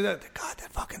 seriously, that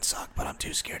fucking sucked, but I'm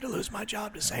too scared to lose my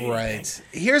job to say anything. Right.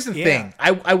 Here's the thing.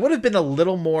 I would have been a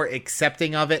little more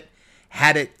accepting of it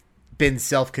had it been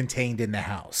self-contained in the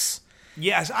house.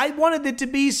 Yes, I wanted it to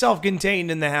be self-contained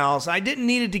in the house. I didn't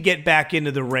need it to get back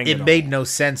into the ring. It made no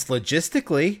sense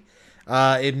logistically.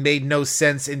 It made no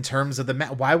sense in terms of the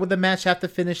match. Why would the match have to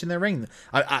finish in the ring?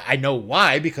 I know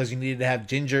why, because you needed to have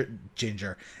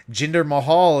Jinder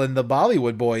Mahal and the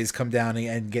Bollywood boys come down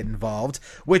and get involved,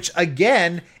 which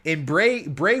again, in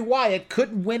Bray Wyatt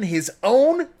couldn't win his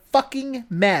own fucking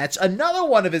match, another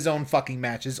one of his own fucking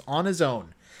matches on his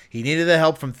own. He needed the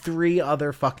help from 3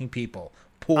 other fucking people.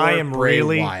 Poor I am Bray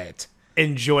really Wyatt.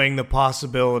 Enjoying the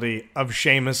possibility of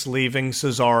Sheamus leaving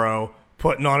Cesaro,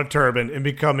 putting on a turban, and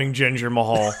becoming Jinder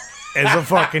Mahal as a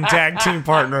fucking tag team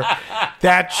partner.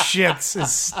 That shit's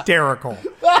hysterical.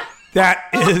 That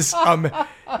is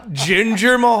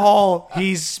Jinder Mahal.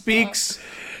 He speaks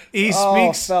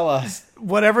fella.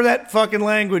 Whatever that fucking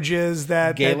language is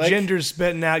that Jinder's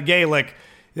spitting out. Gaelic.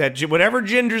 That whatever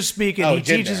Jinder's speaking, he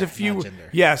teaches a few.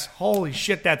 Yes, holy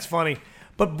shit, that's funny.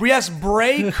 But yes,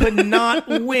 Bray could not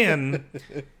win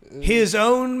his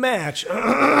own match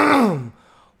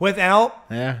without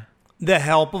the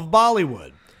help of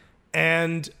Bollywood.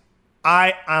 And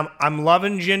I'm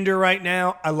loving Jinder right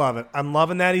now. I love it. I'm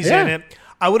loving that he's in it.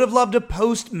 I would have loved a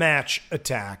post-match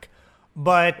attack.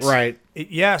 But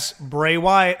yes, Bray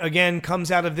Wyatt again comes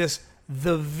out of this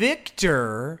the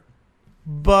victor.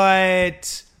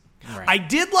 But I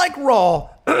did like Raw.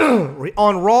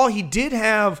 On Raw, he did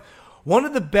have one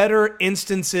of the better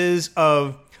instances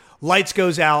of lights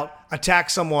goes out,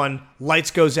 attack someone, lights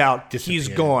goes out, he's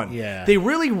gone. Yeah. They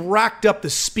really racked up the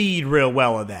speed real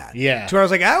well of that. Yeah. To where I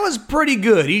was like, that was pretty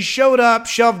good. He showed up,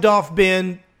 shoved off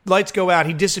bin, lights go out,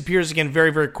 he disappears again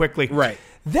very, very quickly. Right.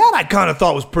 That I kind of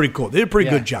thought was pretty cool. They did a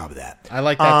pretty good job of that. I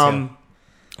like that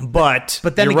too. But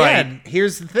then again, right.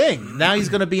 here's the thing. Now he's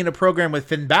going to be in a program with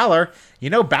Finn Balor. You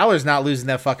know Balor's not losing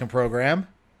that fucking program.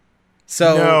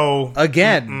 So,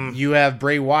 again, you have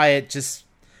Bray Wyatt just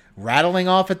rattling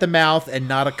off at the mouth and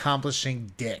not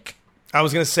accomplishing dick. I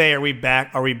was going to say, are we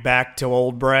back to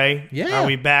old Bray? Yeah. Are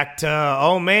we back to,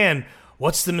 oh man,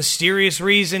 what's the mysterious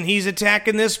reason he's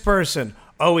attacking this person?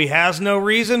 Oh, he has no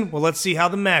reason? Well, let's see how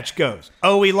the match goes.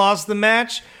 Oh, he lost the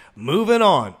match? Moving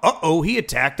on. Uh-oh, he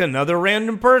attacked another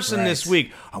random person this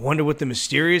week. I wonder what the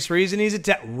mysterious reason he's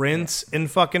attacked. Rinse and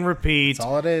fucking repeat. That's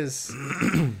all it is.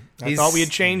 I thought we had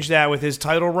changed that with his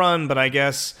title run, but I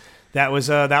guess that was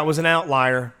an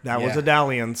outlier. That was a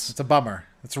dalliance. It's a bummer.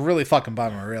 It's a really fucking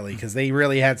bummer, really, because they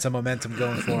really had some momentum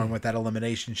going for him with that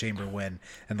Elimination Chamber win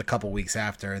and the couple weeks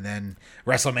after, and then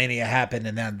WrestleMania happened,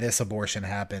 and then this abortion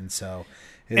happened. So,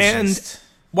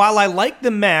 while I like the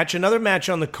match, another match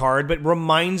on the card, but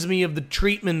reminds me of the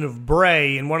treatment of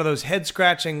Bray and one of those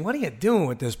head-scratching, what are you doing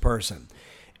with this person,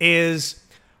 is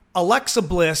Alexa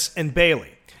Bliss and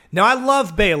Bayley. Now, I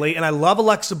love Bayley, and I love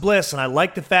Alexa Bliss, and I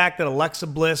like the fact that Alexa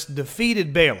Bliss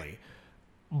defeated Bayley.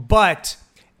 But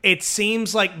it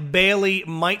seems like Bayley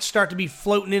might start to be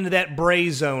floating into that Bray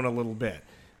zone a little bit.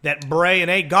 That Bray, and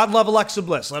hey, God love Alexa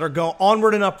Bliss. Let her go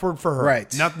onward and upward for her.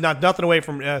 Right. Nothing away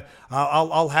from,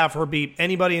 I'll have her beat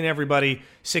anybody and everybody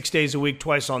 6 days a week,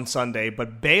 twice on Sunday.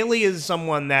 But Bayley is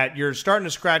someone that you're starting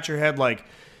to scratch your head like,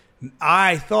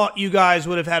 I thought you guys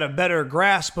would have had a better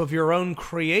grasp of your own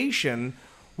creation.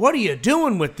 What are you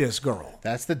doing with this girl?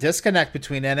 That's the disconnect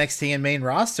between NXT and main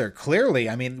roster. Clearly,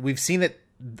 I mean, we've seen it.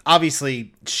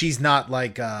 Obviously, she's not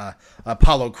like a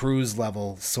Apollo Crews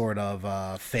level sort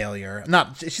of failure.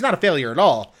 She's not a failure at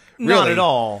all. Really. Not at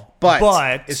all.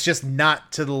 But it's just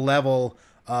not to the level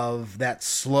of that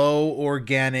slow,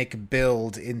 organic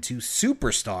build into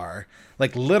superstar.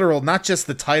 Like literal, not just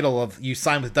the title of you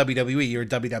signed with WWE, you're a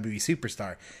WWE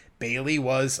superstar. Bayley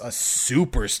was a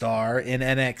superstar in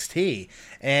NXT,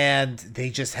 and they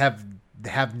just have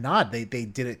not. They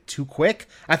did it too quick.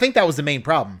 I think that was the main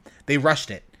problem. They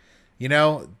rushed it. You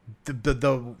know,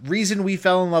 the reason we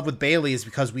fell in love with Bayley is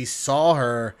because we saw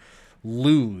her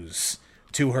lose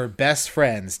to her best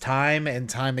friends time and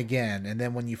time again. And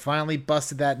then when you finally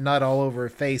busted that nut all over her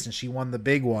face and she won the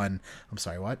big one. I'm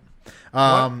sorry, what?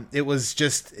 It was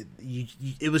just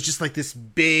like this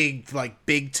big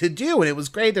to do, and it was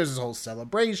great. There's this whole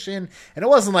celebration, and it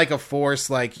wasn't like a force,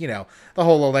 like, you know, the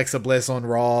whole Alexa Bliss on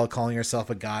Raw calling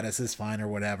herself a goddess is fine or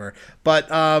whatever. But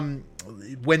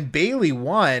when Bayley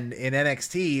won in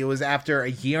NXT, it was after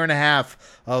a year and a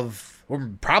half of,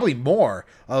 or probably more,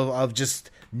 of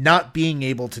just not being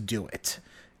able to do it,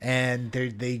 and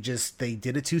they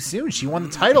did it too soon. She won the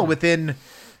title within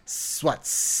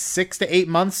 6 to 8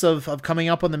 months of coming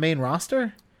up on the main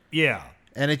roster. Yeah.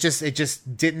 And it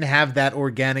just didn't have that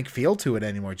organic feel to it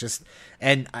anymore.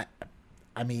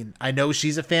 I mean, I know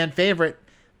she's a fan favorite,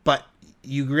 but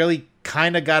you really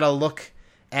kind of got to look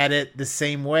at it the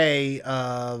same way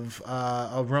of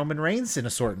Roman Reigns in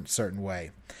a certain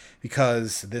way,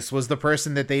 because this was the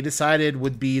person that they decided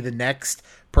would be the next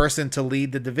person to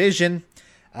lead the division.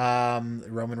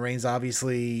 Roman Reigns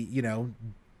obviously, you know,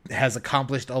 has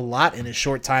accomplished a lot in his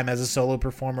short time as a solo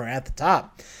performer at the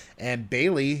top. And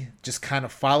Bayley just kind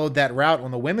of followed that route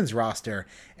on the women's roster.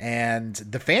 And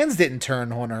the fans didn't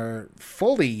turn on her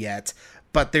fully yet,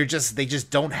 but they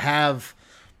just don't have...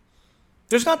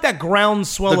 There's not that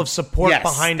groundswell of support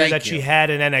behind her that she had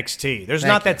in NXT. There's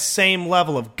not that same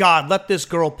level of, God, let this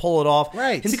girl pull it off.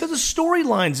 Right. And because the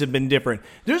storylines have been different.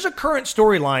 There's a current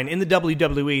storyline in the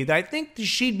WWE that I think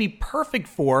she'd be perfect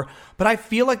for, but I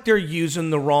feel like they're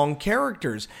using the wrong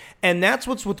characters. And that's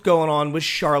what's going on with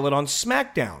Charlotte on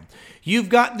SmackDown. You've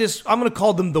got this, I'm going to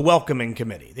call them the Welcoming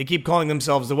Committee. They keep calling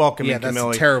themselves the Welcoming Committee. Yeah,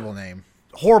 that's a terrible name.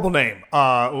 horrible name,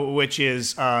 which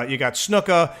is you got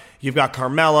Snuka, you've got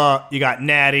Carmella, you got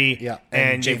Natty,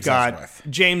 and you've got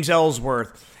James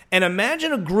Ellsworth. And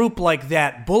imagine a group like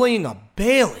that bullying a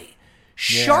Bayley.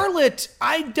 Charlotte,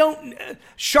 I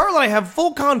have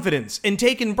full confidence in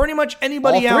taking pretty much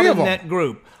anybody out in that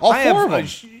group. All four of them.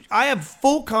 I have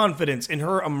full confidence in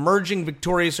her emerging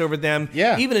victorious over them,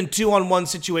 even in 2-on-1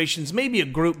 situations, maybe a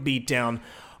group beatdown.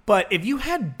 But if you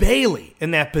had Bayley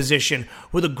in that position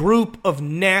with a group of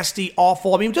nasty,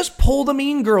 awful, just pull the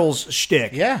Mean Girls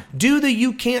shtick. Yeah. Do the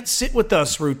you can't sit with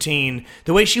us routine,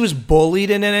 the way she was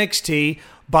bullied in NXT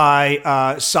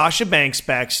by Sasha Banks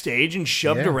backstage and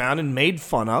shoved around and made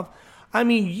fun of.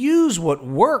 Use what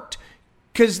worked.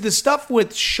 Because the stuff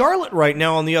with Charlotte right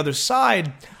now on the other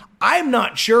side, I'm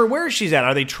not sure where she's at.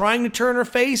 Are they trying to turn her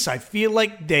face? I feel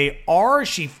like they are.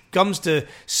 She comes to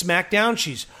SmackDown.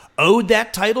 She's owed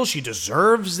that title. She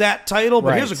deserves that title.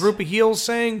 But here's a group of heels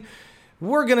saying,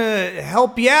 we're going to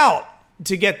help you out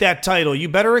to get that title. You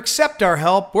better accept our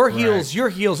help. We're heels. You're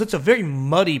heels. It's a very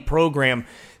muddy program.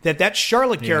 That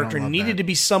Charlotte character needed to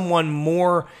be someone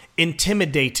more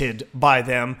intimidated by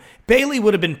them. Bayley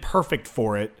would have been perfect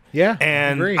for it. Yeah,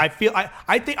 and I feel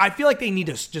like they need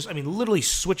to just literally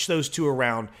switch those two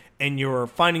around, and you're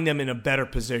finding them in a better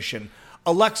position.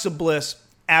 Alexa Bliss,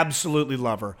 absolutely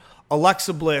love her.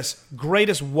 Alexa Bliss,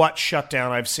 greatest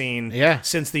shutdown I've seen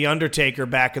since The Undertaker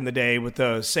back in the day with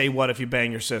the "Say What If You Bang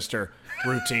Your Sister"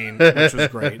 routine, which was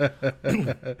great.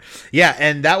 Yeah,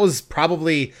 and that was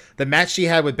probably the match she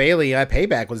had with Bayley at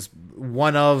Payback was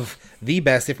one of the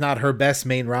best, if not her best,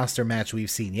 main roster match we've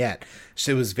seen yet.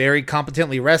 She was very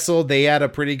competently wrestled. They had a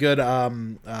pretty good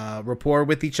rapport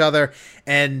with each other,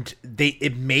 and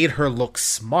it made her look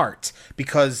smart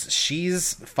because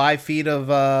she's 5 feet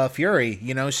of fury.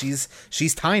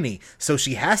 She's tiny, so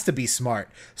she has to be smart.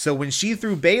 So when she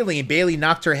threw Bayley and Bayley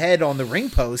knocked her head on the ring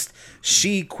post,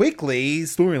 she quickly,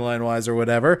 storyline wise or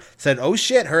whatever, said, "Oh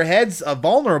shit, her head's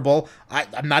vulnerable.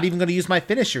 I'm not even going to use my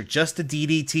finisher. Just a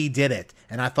DDT did it."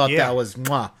 And I thought that was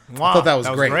I thought that was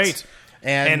great.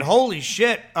 And holy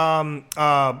shit.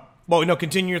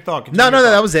 Continue your thought. No,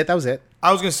 that was it. I was going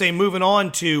to say, moving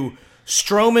on to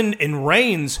Strowman and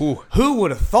Reigns. Who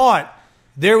would have thought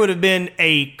there would have been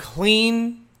a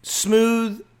clean,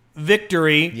 smooth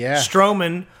victory? Yeah.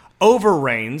 Strowman over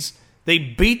Reigns. They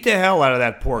beat the hell out of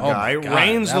that poor guy.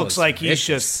 Reigns looks like he's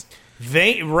just...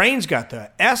 Reigns got the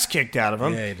ass kicked out of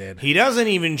him. Yeah, he did. He doesn't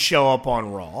even show up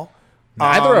on Raw.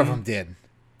 Neither of them did.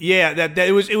 Yeah,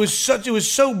 it was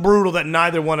so brutal that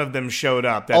neither one of them showed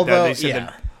up. They said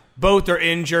that both are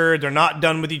injured. They're not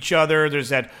done with each other. There's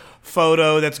that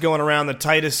photo that's going around that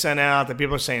Titus sent out that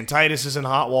people are saying Titus is in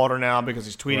hot water now because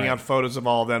he's tweeting out photos of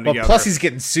all of them together. Plus he's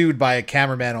getting sued by a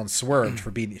cameraman on Swerve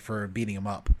for beating him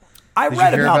up. I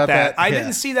read about that. I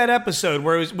didn't see that episode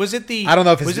where was it the... I don't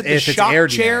know if it's shock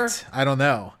aired chair? Yet. I don't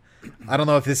know. I don't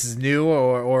know if this is new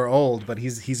or old, but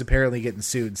he's apparently getting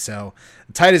sued. So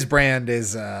Titus Brand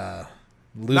is losing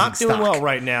not doing stock. well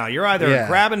right now. You're either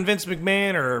grabbing Vince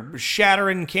McMahon or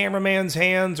shattering cameraman's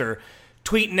hands or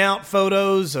tweeting out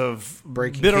photos of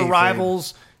bitter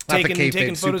rivals, taking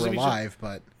photos of each other.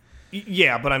 But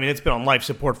yeah, but it's been on life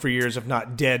support for years, if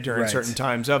not dead during certain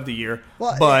times of the year.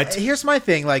 Well, but here's my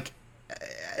thing,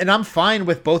 and I'm fine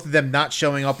with both of them not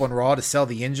showing up on Raw to sell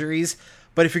the injuries.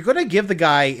 But if you're going to give the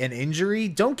guy an injury,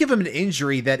 don't give him an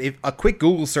injury that if a quick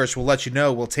Google search will let you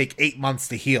know will take 8 months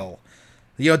to heal.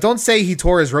 Don't say he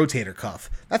tore his rotator cuff.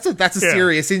 That's a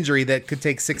serious injury that could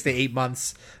take 6 to 8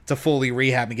 months to fully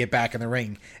rehab and get back in the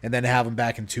ring, and then have him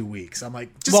back in 2 weeks. I'm like,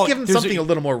 give him something a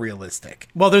little more realistic.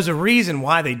 Well, there's a reason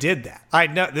why they did that. I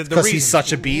know because he's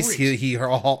such a beast. He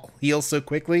heals so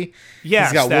quickly. Yeah,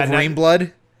 he's got Wolverine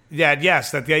blood. Yeah,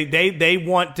 yes, that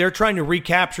they're trying to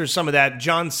recapture some of that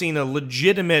John Cena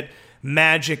legitimate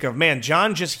magic of, man,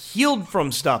 John just healed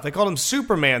from stuff. They called him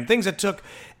Superman. Things that took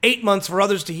 8 months for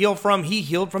others to heal from, he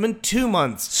healed from in 2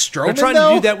 months. Strowman, they're trying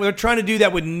to do that. They're trying to do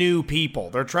that with new people.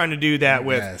 They're trying to do that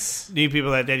with new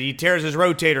people that he tears his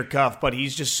rotator cuff, but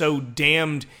he's just so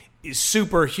damned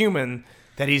superhuman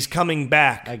that he's coming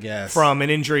back, I guess, from an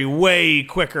injury way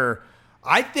quicker.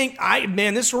 I think,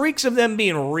 this reeks of them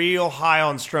being real high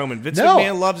on Strowman. Vince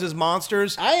McMahon loves his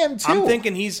monsters. I am too.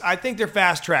 I think they're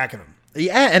fast tracking him.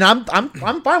 Yeah, and I'm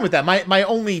fine with that. My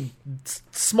only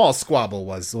small squabble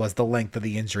was the length of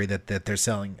the injury that they're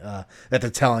selling, that they're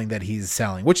telling that he's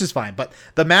selling, which is fine. But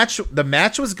the match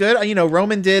was good. You know,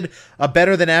 Roman did a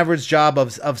better than average job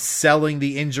of selling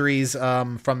the injuries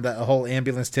from the whole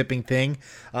ambulance tipping thing.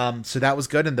 So that was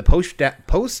good. And the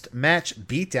post match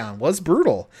beatdown was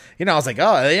brutal. You know, I was like,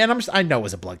 oh, and I know it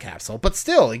was a blood capsule, but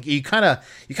still, you kind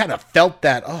of felt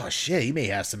that, oh shit, he may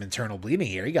have some internal bleeding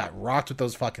here. He got rocked with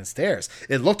those fucking stairs.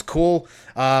 It looked cool.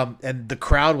 And the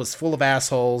crowd was full of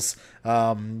assholes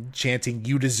chanting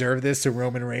 "You deserve this" to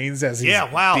Roman Reigns as he's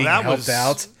being helped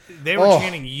out. They were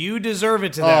chanting "You deserve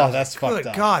it" to that. Oh, that's fucked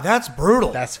up. God, that's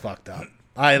brutal. That's fucked up.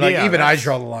 I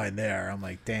draw the line there. I'm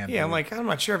like, damn. Yeah, dude. I'm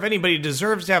not sure if anybody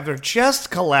deserves to have their chest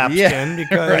collapsed in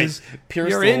because right.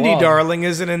 your indie darling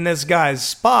isn't in this guy's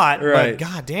spot. Right. But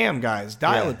goddamn, guys,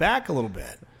 dial it back a little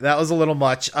bit. That was a little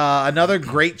much. Another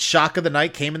great shock of the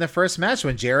night came in the first match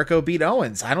when Jericho beat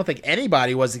Owens. I don't think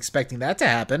anybody was expecting that to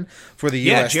happen for the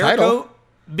U.S. Jericho title.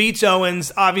 Beats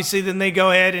Owens. Obviously, then they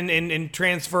go ahead and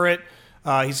transfer it.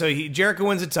 Jericho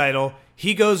wins the title.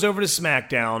 He goes over to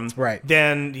SmackDown. Right.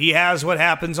 Then he has what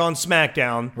happens on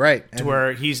SmackDown. Right. To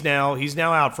where he's now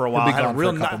out for a while. He'll be gone for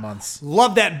a couple months.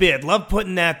 Love that bit. Love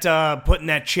putting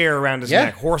that chair around his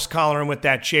neck. Horse collaring with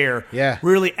that chair. Yeah.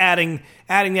 Really adding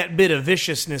that bit of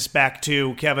viciousness back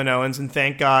to Kevin Owens. And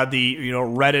thank God the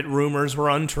Reddit rumors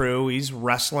were untrue. He's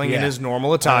wrestling in his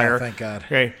normal attire. Oh, thank God.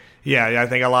 Okay. Yeah, I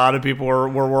think a lot of people were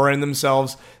worrying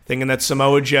themselves, thinking that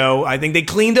Samoa Joe, I think they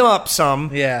cleaned him up some,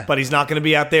 but he's not going to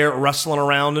be out there wrestling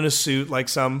around in a suit like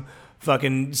some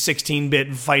fucking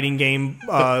 16-bit fighting game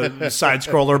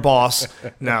side-scroller boss.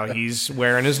 No, he's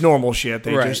wearing his normal shit.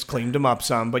 They just cleaned him up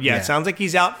some. But it sounds like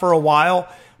he's out for a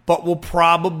while, but will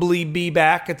probably be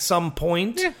back at some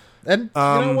point. Yeah. And you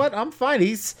know what? I'm fine.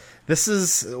 This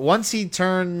is once he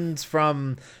turns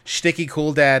from shticky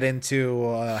cool dad into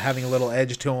having a little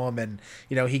edge to him, and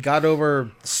he got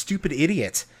over stupid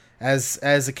idiot as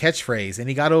a catchphrase, and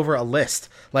he got over a list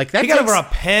like that. He got over a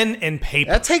pen and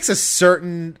paper. That takes a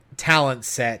certain talent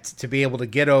set to be able to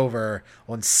get over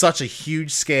on such a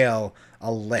huge scale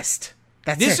a list.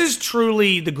 This is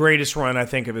truly the greatest run I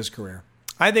think of his career.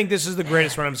 I think this is the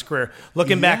greatest run of his career.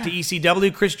 Looking back to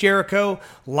ECW, Chris Jericho,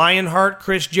 Lionheart,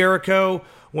 Chris Jericho,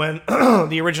 when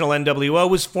the original NWO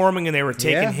was forming and they were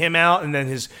taking him out, and then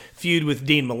his feud with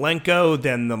Dean Malenko,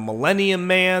 then the Millennium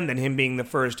Man, then him being the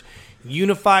first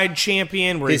unified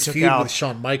champion. Where his he took feud out, with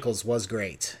Shawn Michaels was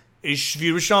great. His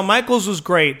feud with Shawn Michaels was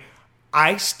great.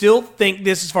 I still think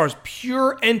this, as far as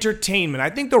pure entertainment, I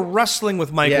think the wrestling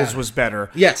with Michaels was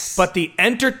better. Yes. But the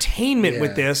entertainment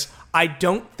with this, I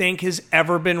don't think has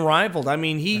ever been rivaled. I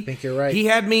mean, I think you're right. He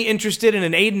had me interested in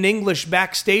an Aiden English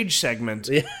backstage segment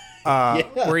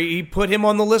where he put him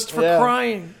on the list for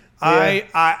crying. Yeah.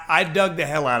 I dug the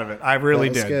hell out of it. I really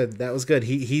did. That was good.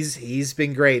 He's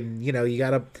been great, and you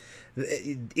gotta.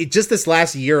 Just this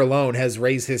last year alone has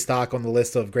raised his stock on the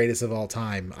list of greatest of all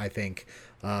time. I think.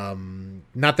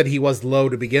 Not that he was low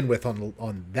to begin with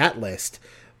on that list,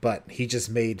 but he just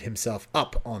made himself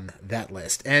up on that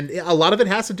list. And a lot of it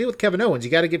has to do with Kevin Owens.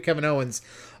 You got to give Kevin Owens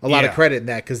a lot of credit in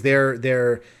that, because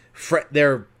their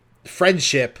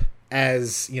friendship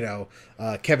as,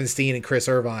 Kevin Steen and Chris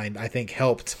Irvine, I think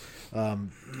helped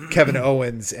Kevin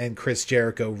Owens and Chris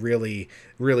Jericho really,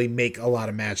 really make a lot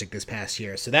of magic this past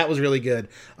year. So that was really good.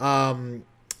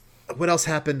 What else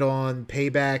happened on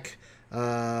Payback?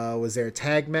 Was there a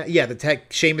tag match? Yeah,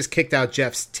 Sheamus kicked out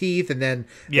Jeff's teeth, and then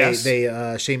Sheamus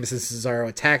and Cesaro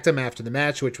attacked him after the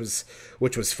match, which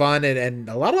was fun, and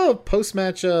a lot of post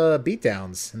match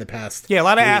beatdowns in the past. Yeah, a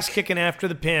lot of ass kicking after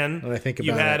the pin. When I think about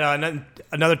you had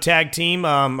another tag team.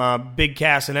 Big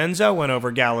Cass and Enzo went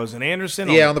over Gallows and Anderson.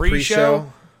 On the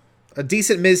pre-show. A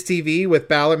decent Miz TV with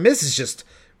Balor. Miz is just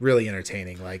really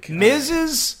entertaining. Like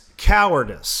Miz's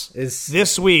cowardice is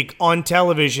this week on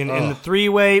television in the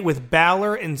three-way with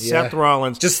Balor and Seth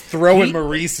Rollins. Just throwing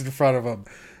Maurice in front of him.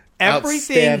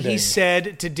 Everything he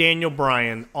said to Daniel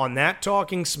Bryan on that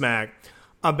Talking Smack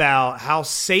about how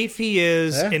safe he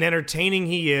is and entertaining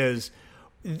he is,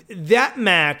 that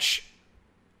match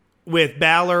with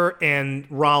Balor and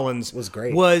Rollins was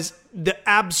great. Was the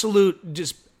absolute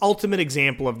just ultimate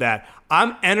example of that.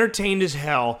 I'm entertained as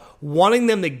hell, wanting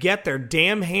them to get their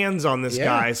damn hands on this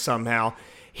guy somehow.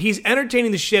 He's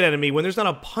entertaining the shit out of me when there's not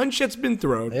a punch that's been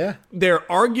thrown. Yeah. They're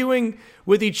arguing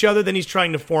with each other, then he's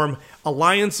trying to form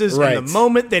alliances in the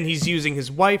moment, then he's using his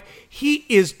wife. He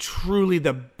is truly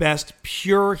the best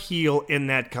pure heel in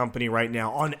that company right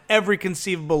now on every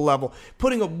conceivable level.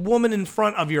 Putting a woman in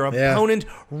front of your opponent,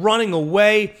 running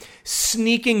away,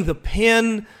 sneaking the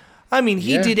pin. I mean,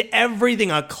 he did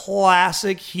everything a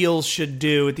classic heel should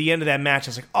do at the end of that match. I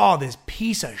was like, oh, this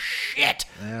piece of shit.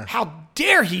 Yeah. How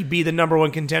dare he be the number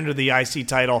one contender to the IC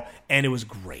title? And it was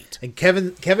great. And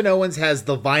Kevin Owens has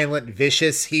the violent,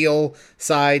 vicious heel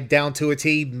side down to a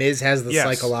T. Miz has the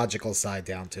psychological side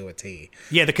down to a T.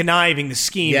 Yeah, the conniving, the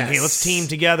scheming. Yes. Hey, let's team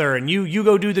together, and you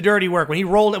go do the dirty work. When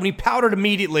he powdered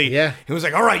immediately, he was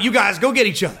like, all right, you guys, go get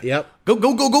each other. Yep. Go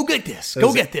get this.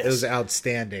 Go get this. It was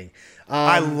outstanding.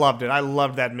 I loved it. I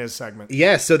loved that Miz segment.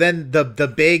 Yeah, so then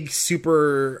the big,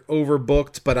 super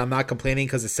overbooked, but I'm not complaining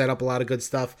because it set up a lot of good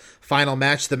stuff. Final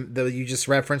match, the you just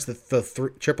referenced,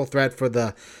 the triple threat for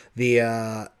the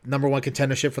number one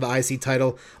contendership for the IC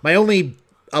title. My only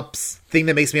thing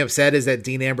that makes me upset is that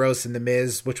Dean Ambrose and The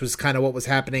Miz, which was kind of what was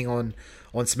happening on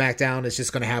SmackDown, is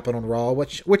just going to happen on Raw,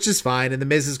 which is fine. And The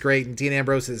Miz is great, and Dean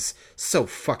Ambrose is so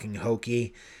fucking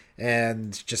hokey.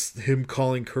 And just him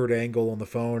calling Kurt Angle on the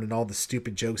phone and all the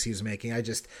stupid jokes he was making. I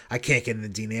can't get into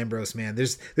Dean Ambrose, man.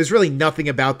 There's really nothing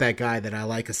about that guy that I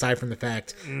like aside from the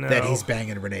fact that he's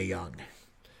banging Renee Young.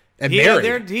 And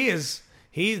married.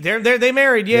 They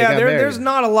married. Yeah, there's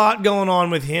not a lot going on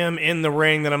with him in the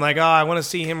ring that I'm like, I want to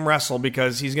see him wrestle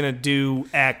because he's going to do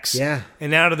X. Yeah.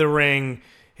 And out of the ring,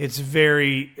 it's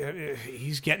very,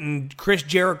 he's getting Chris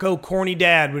Jericho corny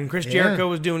dad. When Chris Jericho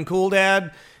was doing cool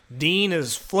dad, Dean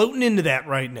is floating into that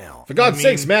right now. For God's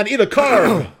sakes, man, eat a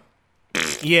carb.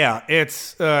 Yeah,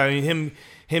 it's him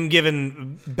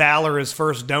giving Balor his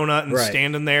first donut and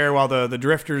standing there while the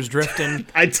drifter's drifting.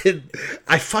 I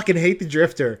fucking hate the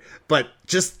drifter, but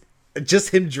just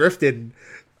him drifting,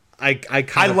 I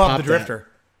love the drifter.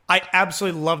 I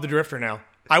absolutely love the drifter now.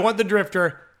 I want the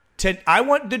drifter to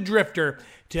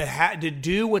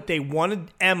do what they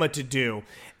wanted Emma to do,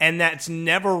 and that's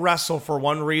never wrestle for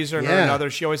one reason or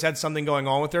another. She always had something going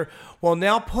on with her. Well,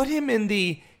 now put him in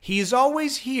he's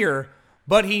always here,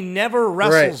 but he never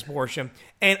wrestles portion.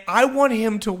 And I want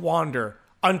him to wander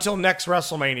until next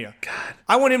WrestleMania. God.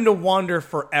 I want him to wander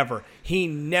forever. He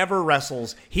never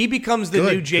wresles. He becomes the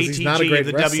new JTG of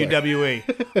the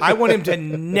WWE. I want him to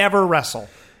never wrestle.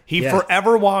 He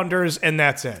forever wanders, and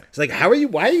that's it. It's like,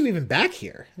 why are you even back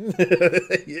here?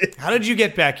 How did you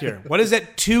get back here? What is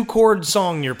that 2-chord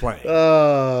song you're playing?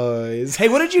 Hey,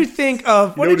 what did you think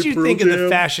of the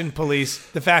Fashion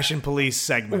Police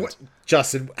segment?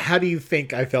 Justin, how do you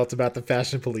think I felt about the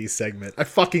Fashion Police segment? I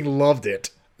fucking loved it.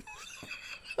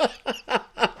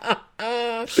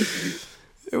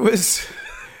 It was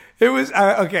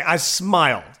okay, I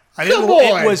smiled.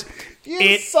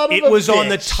 It was on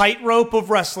the tightrope of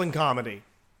wrestling comedy.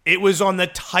 It was on the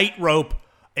tightrope.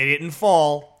 It didn't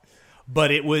fall,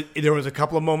 but there was a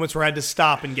couple of moments where I had to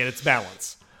stop and get its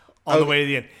balance on the way to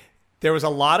the end. There was a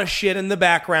lot of shit in the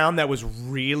background that was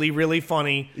really, really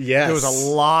funny. Yes. There was a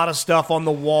lot of stuff on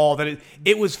the wall that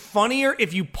it was funnier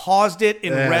if you paused it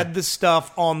and read the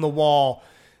stuff on the wall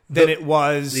than it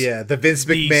was. Yeah, the Vince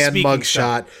McMahon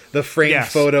mugshot, the framed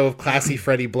photo of Classy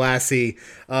Freddie Blassie,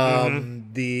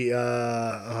 the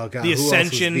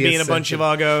Ascension being a bunch of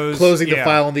uggos, closing the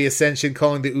file on the Ascension,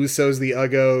 calling the Usos the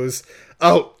uggos.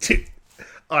 Oh,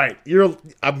 all right,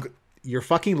 you're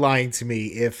fucking lying to me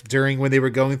if when they were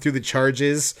going through the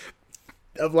charges,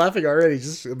 I'm laughing already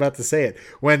just about to say it,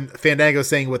 when Fandango's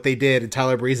saying what they did and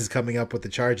Tyler Breeze is coming up with the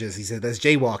charges, he said that's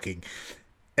jaywalking,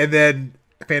 and then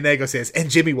Fandango says, and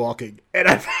Jimmy walking, and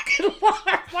I fucking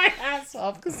laughed my ass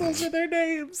off because those are their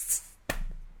names.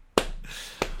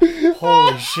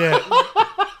 Holy shit.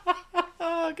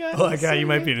 Oh God, you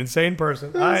might be an insane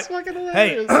person. That's fucking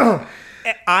hilarious. Hey,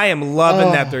 I am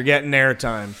loving that they're getting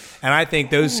airtime, and I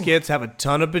think those skits have a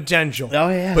ton of potential. Oh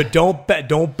yeah, but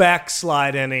don't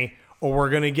backslide any, or we're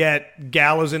gonna get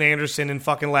Gallows and Anderson in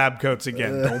fucking lab coats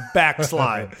again. Don't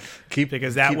backslide,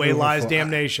 because that way lies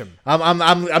damnation.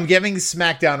 I'm giving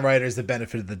SmackDown writers the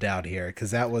benefit of the doubt here, because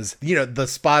that was the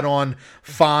spot on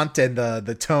font and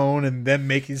the tone and them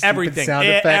making stupid sound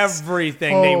effects.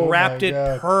 Everything they wrapped it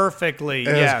perfectly.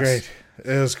 It was great.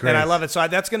 It was great. And I love it. So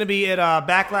that's going to be at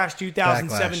Backlash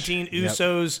 2017.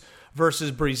 Usos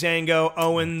versus Breezango.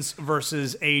 Owens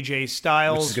versus AJ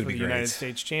Styles for the United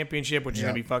States Championship, which is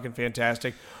going to be fucking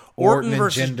fantastic. Orton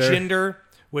versus Jinder,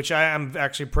 which I am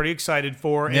actually pretty excited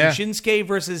for. And Shinsuke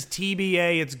versus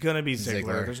TBA. It's going to be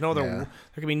Ziggler. There's no other. There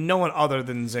can be no one other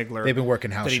than Ziggler. They've been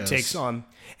working house shows that he takes on.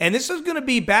 And this is going to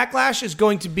be Backlash is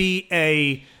going to be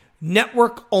a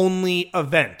network only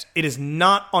event. It is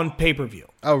not on pay-per-view.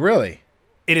 Oh, really?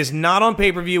 It is not on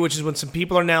pay-per-view, which is when some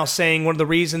people are now saying one of the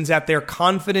reasons that they're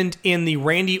confident in the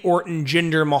Randy Orton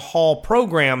Jinder Mahal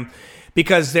program,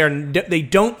 because they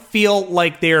don't feel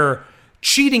like they're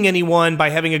cheating anyone by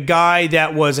having a guy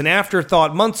that was an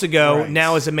afterthought months ago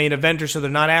now as a main eventer, so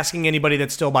they're not asking anybody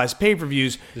that still buys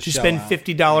pay-per-views to spend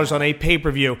 $50 on a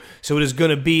pay-per-view. So it is going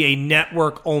to be a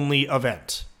network-only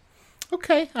event.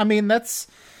 Okay, I mean, that's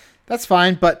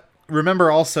fine, but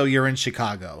remember also you're in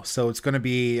Chicago, so it's going to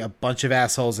be a bunch of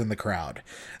assholes in the crowd.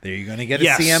 There you're going to get a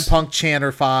CM Punk chant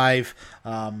or 5,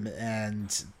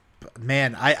 and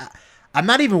man, I'm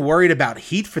not even worried about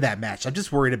heat for that match. I'm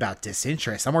just worried about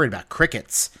disinterest. I'm worried about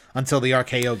crickets until the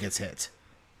RKO gets hit.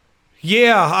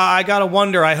 Yeah, I gotta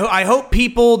wonder. I hope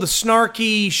people, the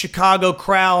snarky Chicago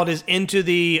crowd, is into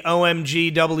the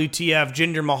OMG WTF.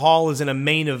 Jinder Mahal is in a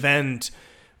main event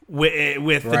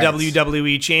with the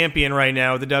WWE champion right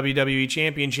now, the WWE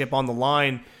Championship on the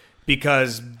line,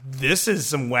 because this is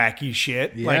some wacky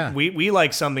shit. Yeah. Like we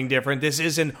like something different. This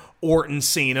isn't Orton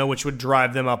Cena, which would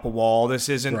drive them up a wall. This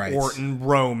isn't Orton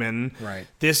Roman. Right.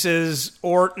 This is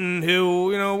Orton,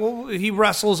 who he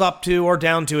wrestles up to or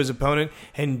down to his opponent,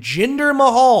 and Jinder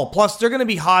Mahal. Plus, they're going to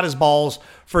be hot as balls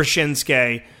for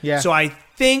Shinsuke. Yeah. So I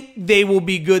think they will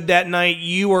be good that night.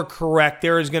 You are correct.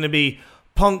 There is going to be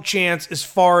Punk chants as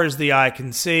far as the eye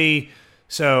can see.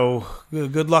 So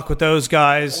good luck with those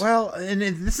guys. Well, and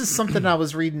this is something I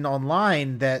was reading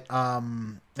online that,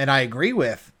 and I agree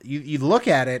with. You look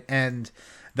at it, and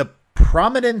the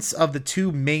prominence of the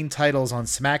two main titles on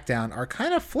SmackDown are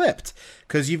kind of flipped,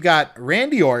 because you've got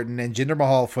Randy Orton and Jinder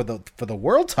Mahal for the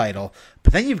world title,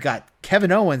 but then you've got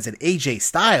Kevin Owens and AJ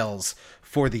Styles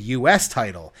for the U.S.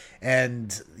 title.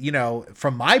 And,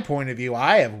 from my point of view,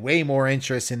 I have way more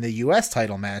interest in the U.S.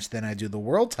 title match than I do the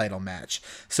world title match.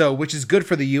 So, which is good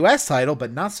for the U.S. title,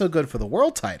 but not so good for the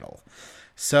world title.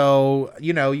 So,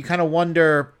 you kind of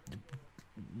wonder,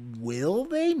 will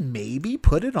they maybe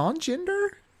put it on Jinder?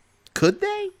 Could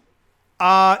they?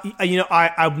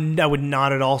 I would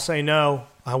not at all say no.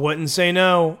 I wouldn't say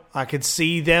no. I could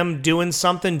see them doing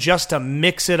something just to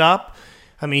mix it up.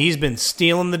 I mean, he's been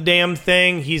stealing the damn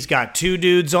thing. He's got two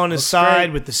dudes on his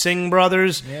side with the Singh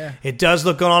brothers. Yeah. It does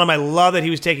look good on him. I love that he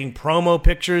was taking promo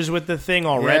pictures with the thing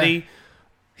already. Yeah.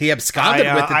 He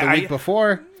absconded with it the week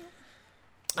before.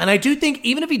 And I do think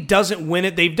even if he doesn't win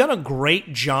it, they've done a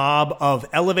great job of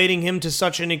elevating him to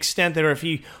such an extent that if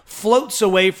he floats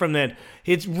away from it,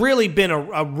 it's really been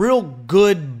a real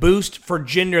good boost for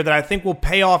Jinder that I think will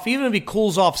pay off, even if he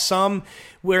cools off some.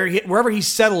 Wherever he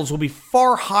settles will be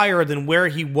far higher than where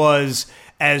he was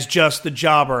as just the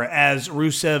jobber, as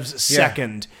Rusev's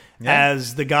second,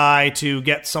 as the guy to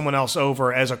get someone else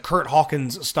over, as a Kurt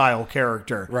Hawkins-style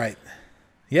character. Right.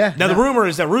 Yeah. Now, the rumor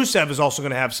is that Rusev is also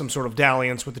going to have some sort of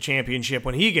dalliance with the championship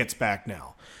when he gets back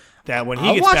now. That when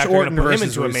he gets back, they're going to put him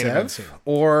into a main event scene.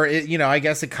 Or, I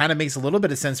guess it kind of makes a little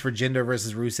bit of sense for Jinder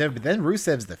versus Rusev, but then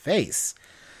Rusev's the face.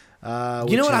 You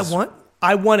know what I want?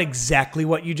 I want exactly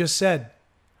what you just said.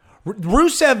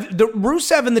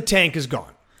 Rusev in the Tank is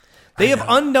gone. They have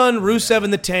undone Rusev in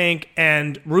the Tank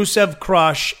and Rusev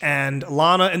Crush and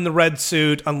Lana in the red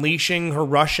suit unleashing her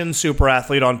Russian super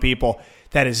athlete on people.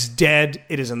 That is dead.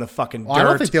 It is in the fucking dirt. I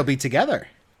don't think they'll be together.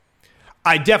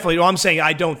 I'm saying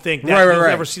I don't think that we'll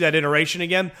ever see that iteration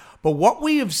again. But what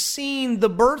we have seen the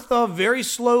birth of very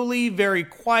slowly, very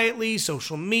quietly,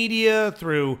 social media,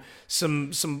 through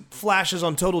some flashes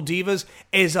on Total Divas,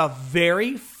 is a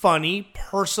very funny,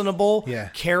 personable,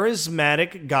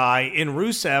 charismatic guy in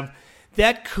Rusev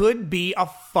that could be a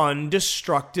fun,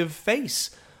 destructive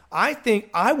face. I think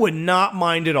I would not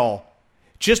mind at all.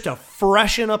 Just to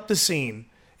freshen up the scene.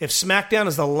 If SmackDown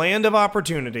is the land of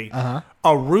opportunity, a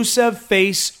Rusev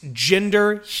face,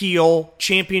 Jinder heel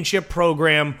championship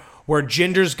program where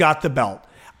Jinder's got the belt.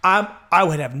 I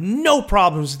would have no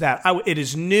problems with that. It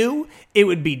is new. It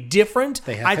would be different.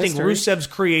 I think Rusev's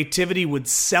creativity would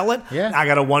sell it. Yeah. I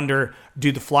got to wonder,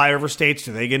 do the flyover states,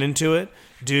 do they get into it?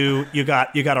 You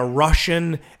got a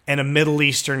Russian and a Middle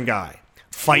Eastern guy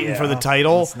fighting for the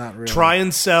title. Really... Try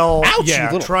and sell.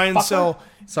 Ouch, try and sell.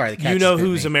 Sorry, the you know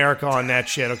who's America on that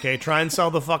shit, okay? Try and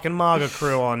sell the fucking MAGA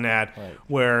crew on that,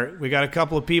 where we got a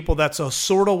couple of people that's a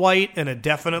sort of white and a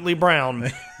definitely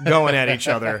brown going at each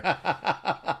other.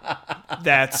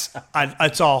 It's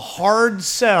a hard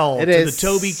sell to the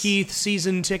Toby Keith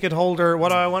season ticket holder. What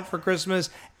do I want for Christmas?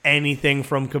 Anything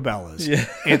from Cabela's. Yeah.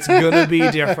 It's going to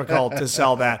be difficult to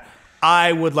sell that.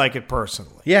 I would like it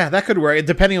personally. Yeah, that could work.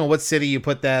 Depending on what city you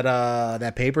put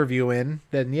that pay-per-view in,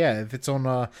 then if it's on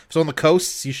the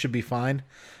coasts, you should be fine.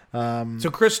 So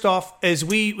Christoff, as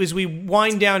we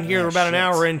wind down here, we're about an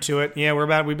hour into it. Yeah,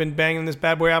 we've been banging this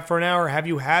bad boy out for an hour. Have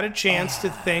you had a chance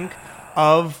to think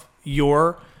of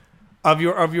your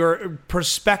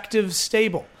prospective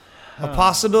stable? A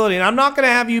possibility. And I'm not going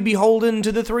to have you beholden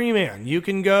to the 3-man. You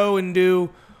can go and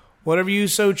do whatever you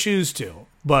so choose to.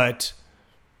 But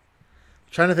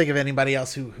trying to think of anybody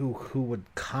else who would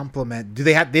complement.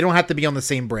 They don't have to be on the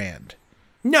same brand.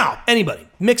 No, anybody.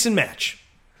 Mix and match.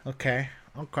 Okay.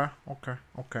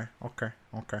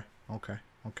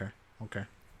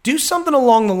 Do something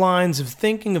along the lines of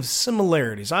thinking of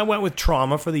similarities. I went with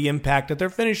trauma for the impact that their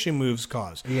finishing moves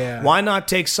cause. Yeah. Why not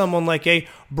take someone like a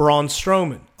Braun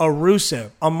Strowman, a Rusev,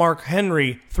 a Mark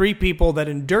Henry, 3 people that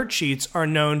in dirt sheets are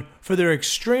known for their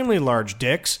extremely large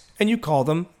dicks, and you call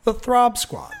them the Throb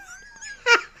Squad?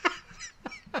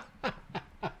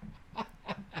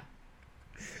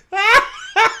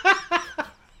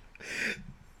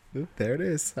 There it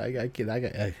is.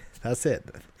 That's it.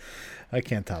 I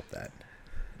can't top that.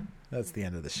 That's the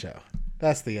end of the show.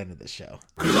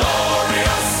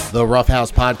 Glorious. The Rough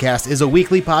House Podcast is a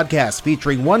weekly podcast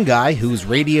featuring one guy whose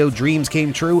radio dreams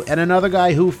came true and another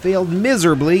guy who failed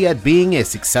miserably at being a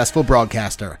successful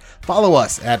broadcaster. Follow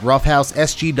us at Rough House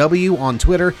SGW on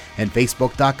Twitter and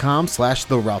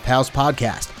Facebook.com/The Rough House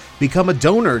Podcast. Become a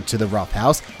donor to The Rough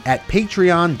House at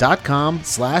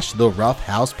Patreon.com/The Rough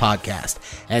House Podcast.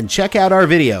 And check out our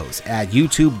videos at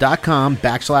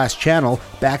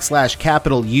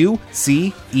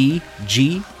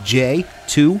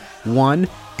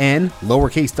YouTube.com/channel/UCEGJ21N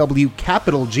lowercase w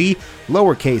capital G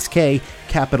lowercase k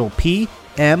capital P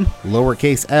M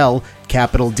lowercase L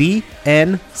capital D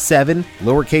N 7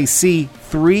 lowercase c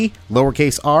 3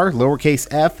 lowercase r lowercase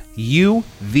f U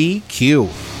V Q.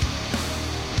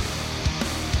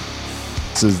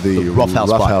 This is the Rough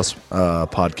House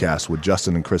podcast with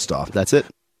Justin and Christoff. That's it.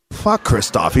 Fuck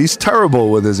Christoff. He's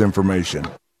terrible with his information.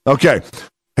 Okay.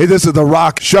 Hey, this is The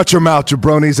Rock. Shut your mouth,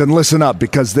 jabronis, and listen up,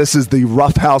 because this is the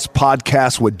Rough House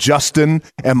podcast with Justin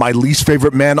and my least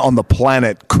favorite man on the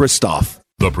planet, Christoff.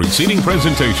 The preceding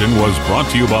presentation was brought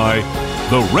to you by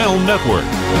the Realm Network.